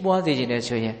နဲ့ကြီးပွားစေခြင်း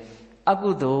နဲ့ဆိုရင်အကု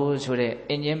သိုလ်ဆို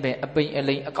တဲ့အင်ဂျင်ပင်အပိန်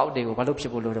အလိန်အကောက်တွေ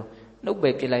ကိုဘာလို့ဖြစ်ဖို့လို့တော့နှုတ်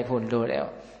ပယ်ပြစ်လိုက်ဖို့လိုတယ်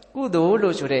ကု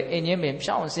သိုလ်လို့ဆိုတဲ့အင်ဂျင်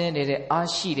ပင်ဖြောင်းဆင်းနေတဲ့အား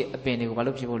ရှိတဲ့အပင်တွေကိုဘာ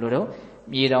လို့ဖြစ်ဖို့လို့တော့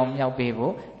မြေတောင်မြောက်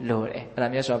ပေးဖို့လိုတယ်အဲ့ဒါ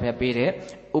မြတ်စွာဘုရားပေးတဲ့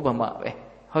ဥပမာပဲ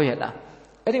ဟုတ်ရဲ့လား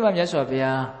အဲ့ဒီမှာမြတ်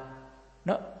စွာဘုရား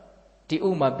နော်ဒီ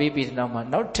ဥပမာပေးပြီးတဲ့နောက်မှာ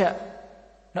နောက်ထပ်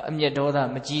နော်အမျက်ဒေါ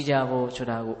သမကြီးကြဘူးဆို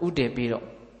တာကိုဥ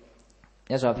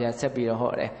တည်ပြီးတော့မြတ်စွာဘုရားဆက်ပြီးတော့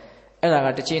ဟောတယ်အဲ့ဒါက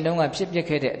တစ်ချိန်တုန်းကဖြစ်ပျက်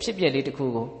ခဲ့တဲ့အဖြစ်ပျက်လေး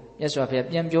တစ်ခုကိုမြတ်စွာဘုရား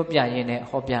ပြန်ပြောပြရင်း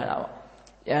နဲ့ဟောပြတာပေါ့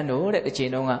။ယဟန်တို့တဲ့တစ်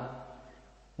ချိန်တုန်း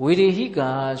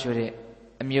ကဝေရေဟိကာဆို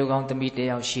တဲ့အမျိုးကောင်းသမီးတစ်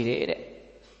ယောက်ရှိတယ်တဲ့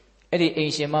။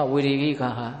အဲ့ဒီအိမ်ရှင်မဝေရေဟိကာ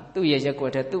ဟာသူ့ရဲ့ရက်ွ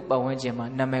က်တဲ့သူ့ပတ်ဝန်းကျင်မှာ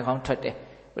နာမည်ကောင်းထွက်တယ်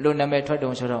။ဘယ်လိုနာ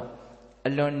မည်ထွက်တုံဆိုတော့အ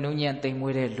လွန်နူးညံ့သိမ်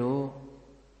မွေး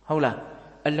တဲ့လူဟုတ်လား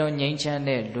အလွန်ငြိမ်းချမ်း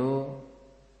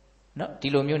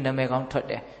တဲ့လူနော်ဒီလိုမျိုးနာမည်ကောင်းထွက်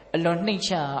တယ်။အလွန်နှိ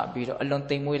မ့်ချပြီးတော့အလွန်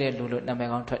သိမ်မွေးတဲ့လူလို့နာမည်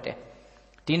ကောင်းထွက်တယ်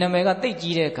။ဒီနာမည်ကတိတ်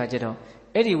ကြီးတဲ့အခါကျတော့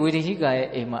အဲ့ဒီဝေဒဟိကာ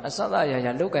ရဲ့အိမ်မှာအစသအရာ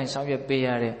ရာလောက်ကင်ဆောင်ရွက်ပေး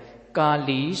ရတဲ့ကာ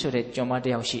လီဆိုတဲ့ကျွန်မ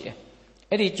တစ်ယောက်ရှိတယ်။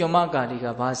အဲ့ဒီကျွန်မကာလီက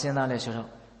ဘာစဉ်းစားလဲဆိုတော့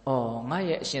ငါ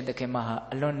ရဲ့အရှင်သခင်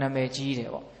မဟာအလွန်နာမည်ကြီးတယ်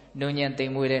ပေါ့။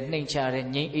နုံညံသိမ်မွေးတဲ့နှိမ်ချတဲ့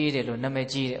ငြိမ်းအေးတယ်လို့နာ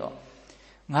မည်ကြီးတယ်ပေါ့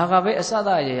။ငါကပဲအစသ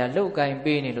အရာရာလောက်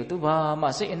ကင်ပေးနေလို့ तू ဘာမှ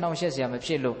စိတ်အနှောင့်အယှက်စရာ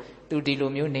မဖြစ်လို့ तू ဒီ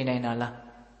လိုမျိုးနေနိုင်တာလား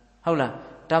။ဟုတ်လား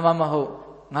။ဒါမှ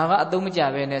မဟုတ်ငါကအသုံးမကျ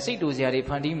ပဲနဲ့စိတ်တူစရာ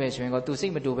တွေဖန်တီးမယ်ဆိုရင်တော့ तू စိ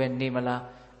တ်မတူပဲနေမလား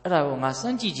။အဲ့ဒါကိုငါ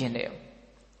စမ်းကြည့်ခြင်းတယ်။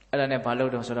အဲ့ဒါနဲ့ဘာ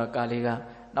လို့တုံဆိုတော့ကာလီ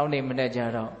ကနောက်နေမနဲ့ကြ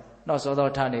တော့နောက်စော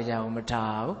စောထနေကြအောင်မ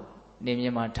ထားဘူးနေမြ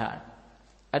င်မှ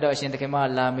ထားအဲ့တော့အရှင်သခင်မ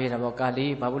လာ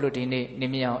မေးတာပေါ့ကာလီဘာလို့ဒီနေ့နေ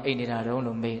မြင်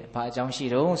အောင်အိတ်နေတာတုံးလို့မေးဘာအကြောင်း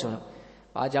ရှိတုံးဆိုတော့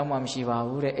ဘာကြောင့်မှမရှိပါ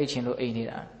ဘူးတဲ့အိတ်ချင်လို့အိတ်နေ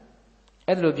တာ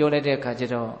အဲ့ဒါလိုပြောလိုက်တဲ့အခါကျ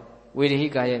တော့ဝေဒဟိ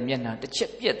ကာရဲ့မျက်နှာတစ်ချက်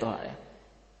ပြက်သွားတယ်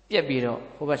ပြက်ပြီးတော့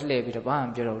ဟိုဘက်လှည့်ပြီးတော့ဘာမှ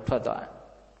ပြောတော့ထွက်သွားတယ်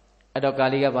အဲ့တော့ကာ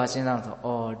လီကဘာစဉ်းစားဆို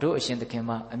အော်တို့အရှင်သခင်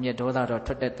မအမျက်ဒေါသတော့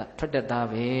ထွက်တဲ့သား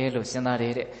ပဲလို့စဉ်းစားတ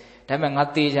ယ်တဲ့ဒါပေမဲ့ငါ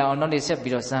တေချာအောင်နောက်နေ့ဆက်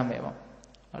ပြီးတော့စမ်းမယ်ပေါ့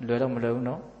လွယ်တော့မလွယ်ဘူး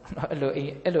နော်အဲ့လို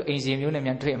အိမ်စီမျိုးနဲ့မြ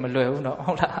န်တွေ့မလွယ်ဘူးနော်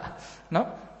ဟုတ်လားနော်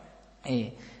အေး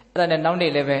အဲ့ဒါနဲ့နောက်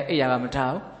နေ့လည်းပဲအိယာကမ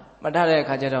ထားဘူးမထားတဲ့အ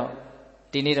ခါကျတော့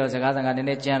ဒီနေ့တော့စကားစကားနည်း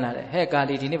နည်းကြမ်းလာတယ်ဟဲ့ကာ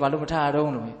လီဒီနေ့ဘာလို့မထားတော့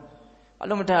လို့ဘာ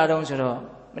လို့မထားတော့ဆိုတော့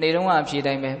မနေ့တုန်းကအဖြေ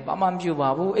တိုင်းပဲဘာမှမပြုတ်ပါ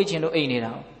ဘူးအိတ်ချင်လို့အိတ်နေ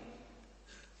တာ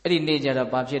အဲ့ဒီနေ့ကျတော့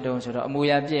ဘာဖြစ်တုံးဆိုတော့အမူအ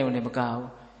ရာပြည့်ုံနဲ့မက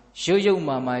ဘူးရုပ်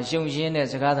မာယုံရင်းတဲ့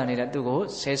စကားသံတွေကသူ့ကို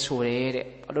ဆဲဆိုတယ်တဲ့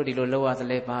ဘာလို့ဒီလိုလောက်ရသ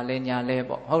လဲဘာလဲညာလဲ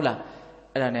ပေါ့ဟုတ်လား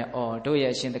အဲ့ဒါနဲ့အော်တို့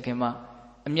ရဲ့အရှင်သခင်မ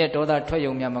အမျက်ဒေါသထွက်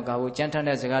ယုံများမကဘူးကြမ်းထမ်း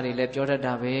တဲ့စကားတွေလည်းပြောတတ်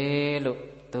တာပဲလို့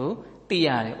သူသိရ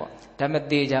တယ်ပေါ့ဒါပေမဲ့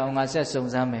တေချာအောင်ငါဆက်စုံ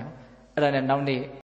စမ်းမယ်အဲ့ဒါနဲ့နောက်နေ့